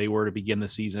from where they were to begin the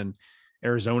season.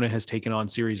 Arizona has taken on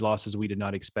series losses we did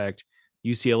not expect.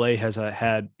 UCLA has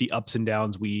had the ups and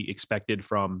downs we expected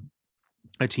from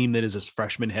a team that is as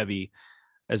freshman heavy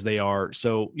as they are.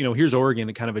 So, here's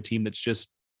Oregon, kind of a team that's just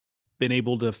been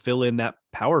able to fill in that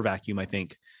power vacuum, I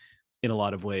think, in a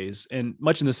lot of ways. And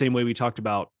much in the same way we talked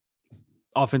about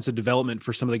offensive development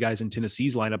for some of the guys in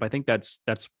Tennessee's lineup, I think that's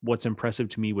what's impressive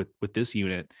to me with this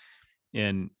unit.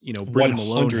 And, Brennan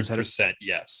Malone has had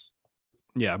yes.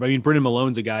 Yeah. But I mean, Brennan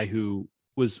Malone's a guy who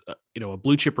was, a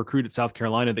blue chip recruit at South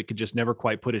Carolina that could just never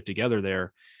quite put it together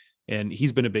there. And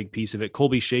he's been a big piece of it.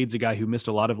 Colby Shade's a guy who missed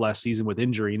a lot of last season with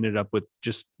injury, ended up with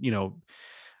just,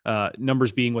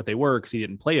 numbers being what they were because he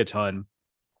didn't play a ton,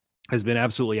 has been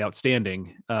absolutely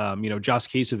outstanding. Josh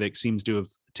Kasovic seems to have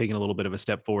taken a little bit of a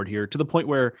step forward here, to the point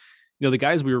where, the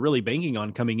guys we were really banking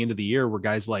on coming into the year were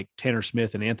guys like Tanner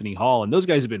Smith and Anthony Hall. And those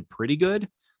guys have been pretty good,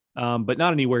 but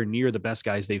not anywhere near the best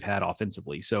guys they've had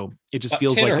offensively. So it just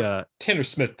feels Tanner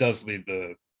Smith does lead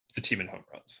the team in home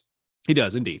runs. He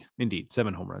does indeed.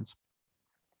 7 home runs.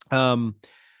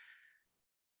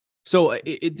 So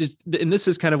it just, and this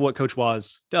is kind of what Coach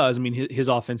Waz does. I mean, his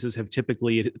offenses have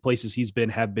typically, places he's been,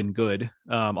 have been good.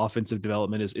 Offensive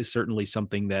development is certainly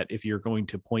something that, if you're going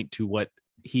to point to what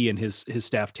he and his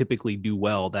staff typically do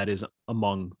well, that is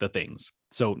among the things.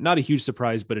 So not a huge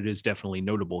surprise, but it is definitely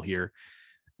notable here.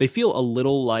 They feel a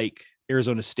little like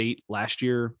Arizona State last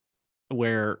year,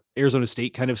 where Arizona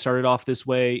State kind of started off this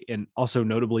way. And also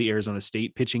notably, Arizona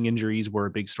State pitching injuries were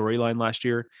a big storyline last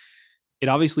year. It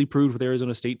obviously proved with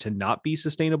Arizona State to not be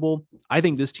sustainable. I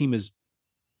think this team is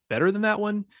better than that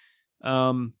one.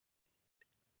 At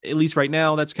least right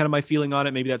now, that's kind of my feeling on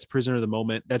it. Maybe that's prisoner of the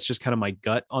moment. That's just kind of my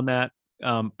gut on that.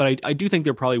 But I do think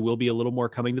there probably will be a little more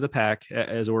coming to the pack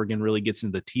as Oregon really gets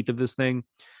into the teeth of this thing.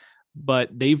 But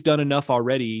they've done enough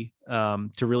already to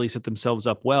really set themselves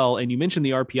up well. And you mentioned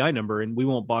the RPI number, and we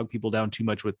won't bog people down too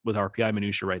much with RPI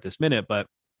minutia right this minute, but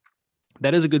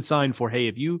that is a good sign for, hey,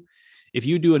 if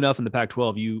you do enough in the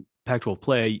Pac-12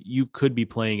 play, you could be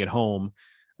playing at home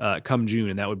come June,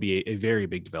 and that would be a very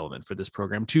big development for this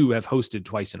program to have hosted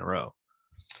twice in a row.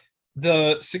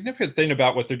 The significant thing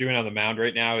about what they're doing on the mound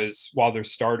right now is, while their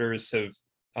starters have,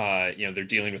 they're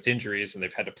dealing with injuries and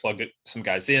they've had to plug some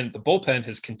guys in, the bullpen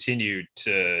has continued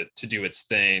to do its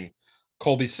thing.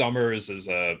 Colby Summers is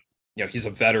he's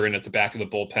a veteran at the back of the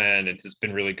bullpen and has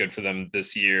been really good for them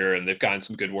this year. And they've gotten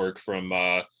some good work from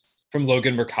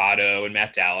Logan Mercado and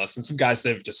Matt Dallas and some guys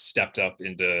that have just stepped up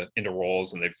into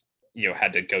roles, and they've,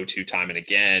 had to go to time and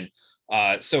again.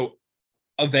 So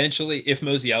eventually, if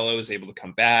Mosiello is able to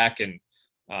come back and,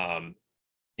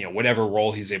 whatever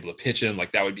role he's able to pitch in,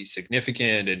 like, that would be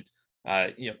significant.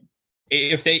 And,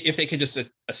 if they can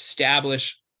just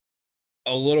establish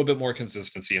a little bit more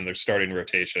consistency in their starting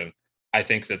rotation, I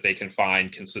think that they can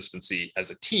find consistency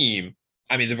as a team.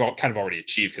 I mean, they've all kind of already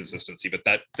achieved consistency, but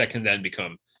that can then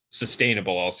become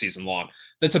sustainable all season long.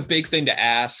 That's a big thing to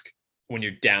ask when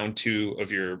you're down 2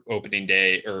 of your opening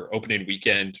day or opening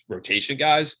weekend rotation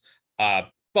guys.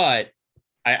 But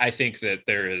I think that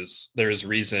there is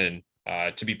reason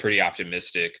to be pretty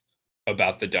optimistic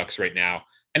about the Ducks right now.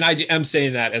 And I am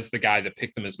saying that as the guy that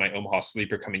picked them as my Omaha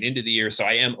sleeper coming into the year. So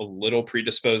I am a little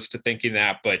predisposed to thinking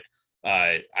that, but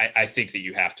I think that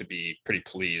you have to be pretty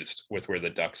pleased with where the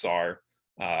Ducks are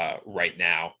right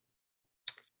now.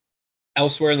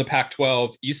 Elsewhere in the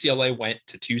Pac-12, UCLA went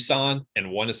to Tucson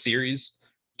and won a series.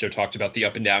 Joe talked about the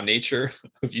up and down nature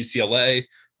of UCLA.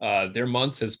 Their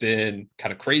month has been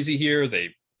kind of crazy here.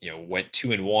 They, went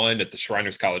 2-1 at the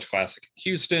Shriners College Classic in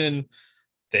Houston.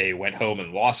 They went home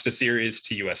and lost a series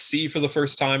to USC for the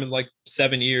first time in like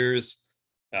 7 years.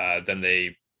 Then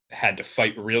they had to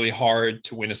fight really hard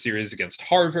to win a series against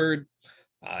Harvard.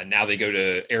 Now they go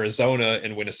to Arizona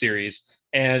and win a series.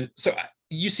 And so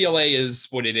UCLA is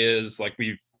what it is. Like,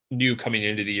 we knew coming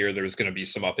into the year, there was going to be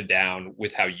some up and down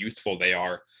with how youthful they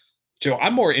are. Joe,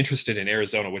 I'm more interested in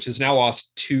Arizona, which has now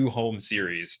lost 2 home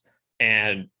series.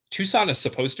 And Tucson is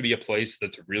supposed to be a place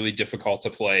that's really difficult to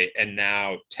play. And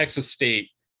now Texas State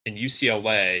and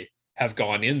UCLA have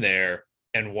gone in there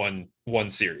and won one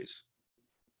series.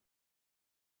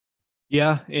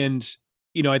 Yeah. And,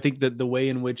 I think that the way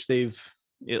in which they've,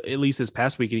 at least this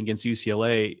past weekend against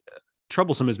UCLA,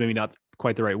 troublesome is maybe not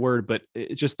quite the right word, but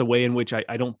it's just the way in which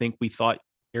I don't think we thought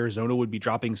Arizona would be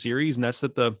dropping series. And that's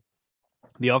that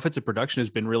the offensive production has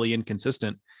been really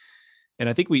inconsistent. And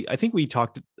I think we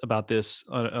talked about this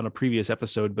on a previous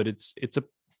episode, but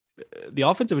the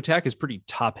offensive attack is pretty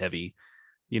top heavy,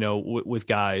 with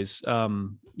guys.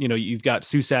 You've got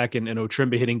Susac and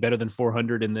Otremba hitting better than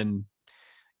 400, and then,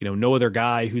 no other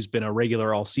guy who's been a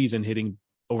regular all season hitting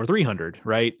over 300,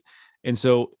 right? And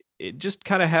so it just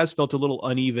kind of has felt a little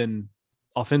uneven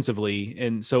offensively.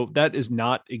 And so that is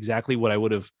not exactly what I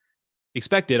would have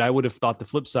expected. I would have thought the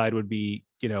flip side would be,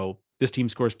 this team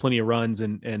scores plenty of runs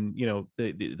and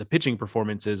the pitching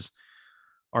performances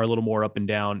are a little more up and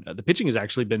down. The pitching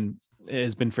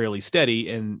has been fairly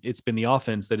steady, and it's been the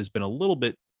offense that has been a little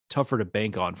bit tougher to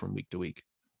bank on from week to week.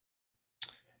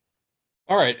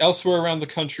 All right. Elsewhere around the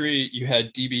country, you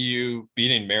had DBU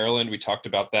beating Maryland. We talked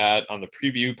about that on the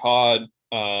preview pod,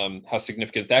 how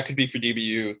significant that could be for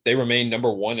DBU. They remain number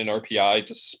 1 in RPI,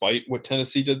 despite what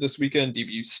Tennessee did this weekend.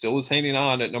 DBU still is hanging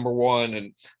on at number 1.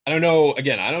 And I don't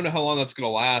know how long that's going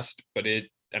to last, but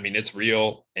it's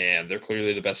real. And they're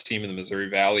clearly the best team in the Missouri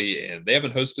Valley, and they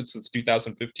haven't hosted since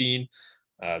 2015.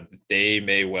 They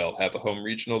may well have a home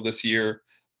regional this year.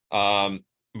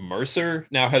 Mercer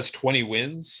now has 20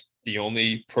 wins. The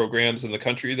only programs in the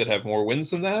country that have more wins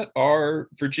than that are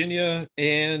Virginia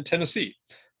and Tennessee.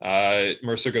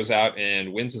 Mercer goes out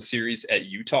and wins a series at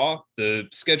Utah. The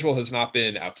schedule has not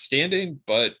been outstanding,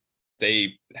 but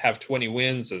they have 20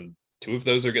 wins, and 2 of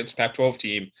those are against Pac-12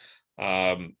 team.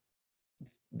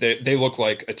 They look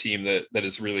like a team that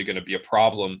is really going to be a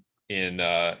problem in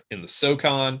the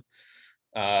SoCon.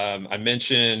 I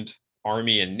mentioned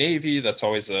Army and Navy. That's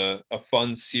always a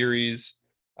fun series.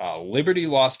 Liberty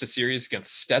lost a series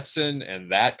against Stetson,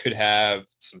 and that could have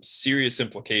some serious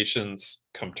implications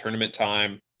come tournament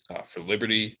time for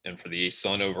Liberty and for the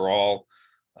ASUN overall.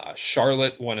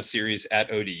 Charlotte won a series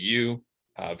at ODU,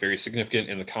 very significant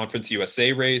in the Conference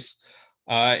USA race.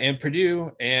 And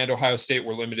Purdue and Ohio State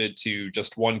were limited to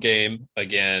just one game.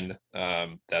 Again,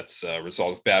 that's a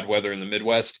result of bad weather in the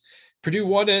Midwest. Purdue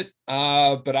won it,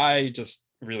 but I just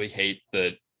really hate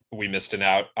that we missed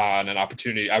out on an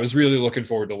opportunity. I was really looking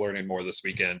forward to learning more this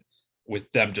weekend with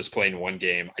them just playing one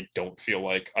game. I don't feel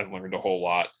like I learned a whole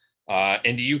lot.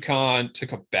 And UConn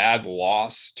took a bad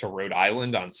loss to Rhode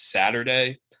Island on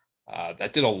Saturday.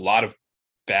 That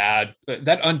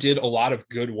undid a lot of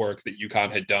good work that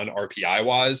UConn had done RPI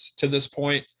wise to this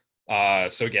point.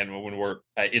 So again, when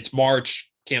it's March,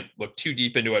 can't look too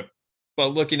deep into it, but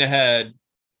looking ahead,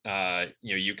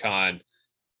 UConn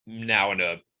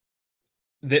now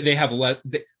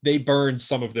they burned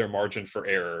some of their margin for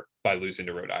error by losing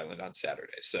to Rhode Island on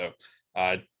Saturday. So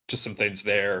just some things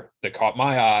there that caught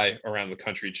my eye around the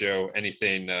country. Joe,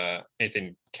 anything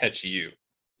catch you?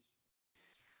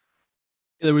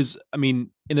 There was, in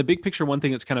the big picture, one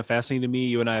thing that's kind of fascinating to me,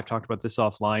 you and I have talked about this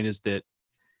offline, is that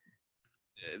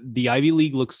the Ivy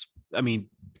League looks,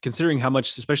 considering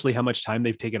especially how much time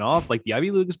they've taken off, like the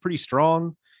Ivy League is pretty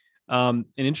strong. An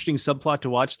interesting subplot to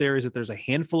watch there is that there's a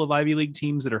handful of Ivy League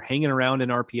teams that are hanging around in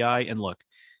RPI. And look,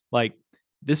 like,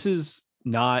 this is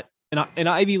not an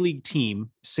Ivy League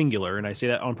team, singular, and I say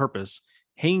that on purpose.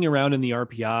 Hanging around in the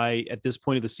RPI at this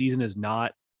point of the season is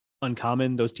not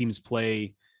uncommon. Those teams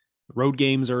play road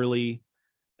games early.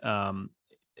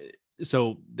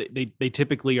 So they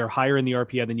typically are higher in the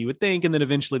RPI than you would think, and then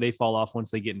eventually they fall off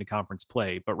once they get into conference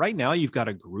play. But right now you've got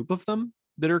a group of them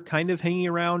that are kind of hanging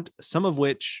around, some of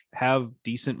which have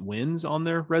decent wins on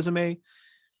their resume.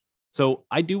 So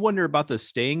I do wonder about the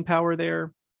staying power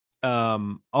there.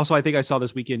 Also, I think I saw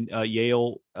this weekend,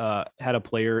 Yale had a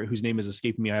player whose name is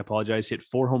escaping me. I apologize. Hit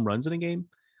 4 home runs in a game.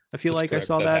 I feel That's like correct. I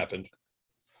saw that happened.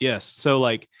 Yes. So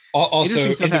like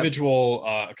also individual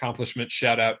accomplishment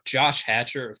shout out Josh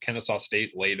Hatcher of Kennesaw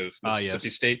State, late of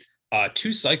Mississippi State,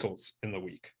 2 cycles in the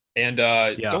week. And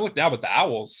don't look now, but the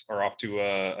Owls are off to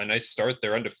a nice start.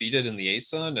 They're undefeated in the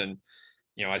ASUN. And,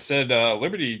 I said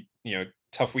Liberty,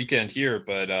 tough weekend here,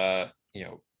 but,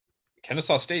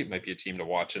 Kennesaw State might be a team to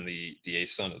watch in the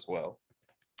ASUN as well.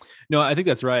 No, I think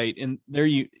that's right. And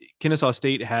Kennesaw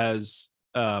State has,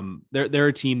 they're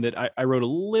a team that I wrote a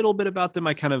little bit about them.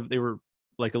 They were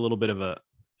like a little bit of a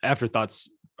afterthoughts,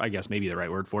 I guess maybe the right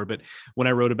word for it. But when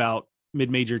I wrote about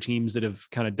mid-major teams that have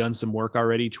kind of done some work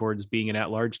already towards being an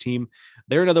at-large team,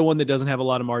 they're another one that doesn't have a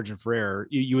lot of margin for error.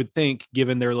 You would think,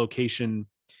 given their location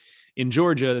in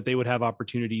Georgia, that they would have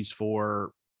opportunities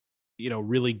for,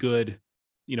 really good,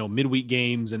 midweek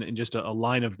games and just a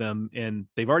line of them. And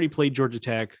they've already played Georgia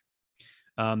Tech.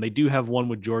 They do have one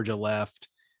with Georgia left.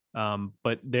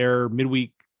 But their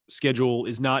midweek schedule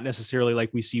is not necessarily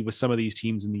like we see with some of these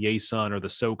teams in the ASUN or the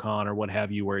SoCon or what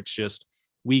have you, where it's just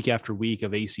week after week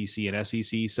of ACC and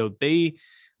SEC. So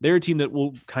they're a team that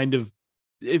will kind of,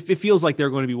 it feels like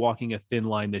they're going to be walking a thin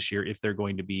line this year if they're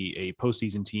going to be a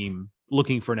postseason team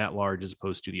looking for an at-large as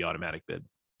opposed to the automatic bid.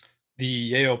 The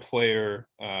Yale player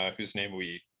whose name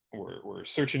we were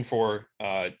searching for,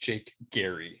 Jake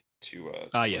Gary, to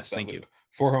yes, thank you.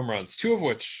 4 home runs, 2 of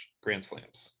which grand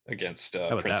slams against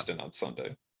Princeton on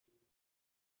Sunday.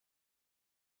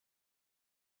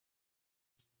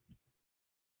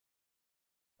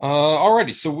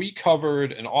 Alrighty, so we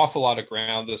covered an awful lot of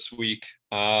ground this week.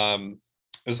 It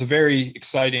was a very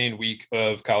exciting week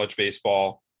of college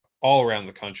baseball all around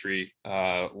the country.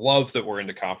 Love that we're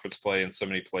into conference play in so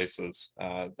many places.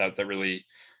 That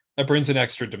brings an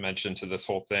extra dimension to this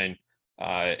whole thing.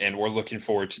 And we're looking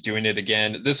forward to doing it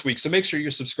again this week. So make sure you're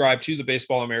subscribed to the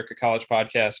Baseball America College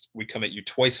Podcast. We come at you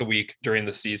twice a week during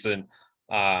the season,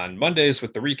 on Mondays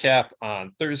with the recap,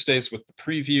 on Thursdays with the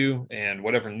preview, and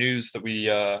whatever news that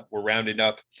we're rounding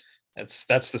up.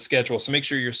 That's the schedule. So make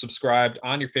sure you're subscribed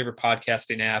on your favorite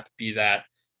podcasting app, be that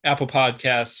Apple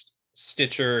Podcast,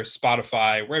 Stitcher,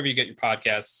 Spotify, wherever you get your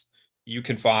podcasts. You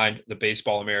can find the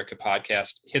Baseball America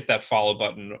Podcast. Hit that follow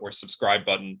button or subscribe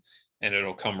button, and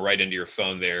it'll come right into your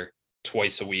phone there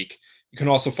twice a week. You can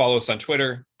also follow us on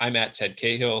Twitter. I'm at Ted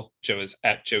Cahill. Joe is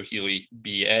at Joe Healy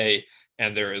BA.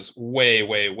 And there is way,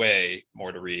 way, way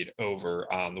more to read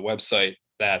over on the website.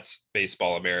 That's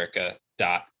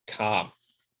baseballamerica.com.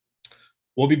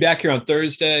 We'll be back here on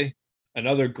Thursday.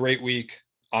 another great week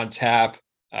on tap.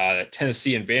 The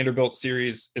Tennessee and Vanderbilt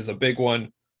series is a big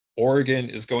one. Oregon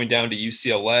is going down to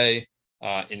UCLA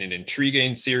in an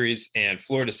intriguing series, and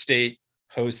Florida State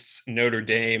hosts Notre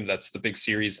Dame. That's the big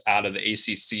series out of the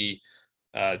ACC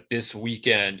this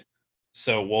weekend.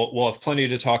 So we'll have plenty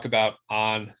to talk about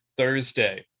on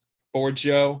Thursday. For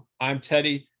Joe, I'm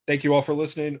Teddy. Thank you all for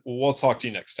listening. We'll talk to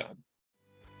you next time.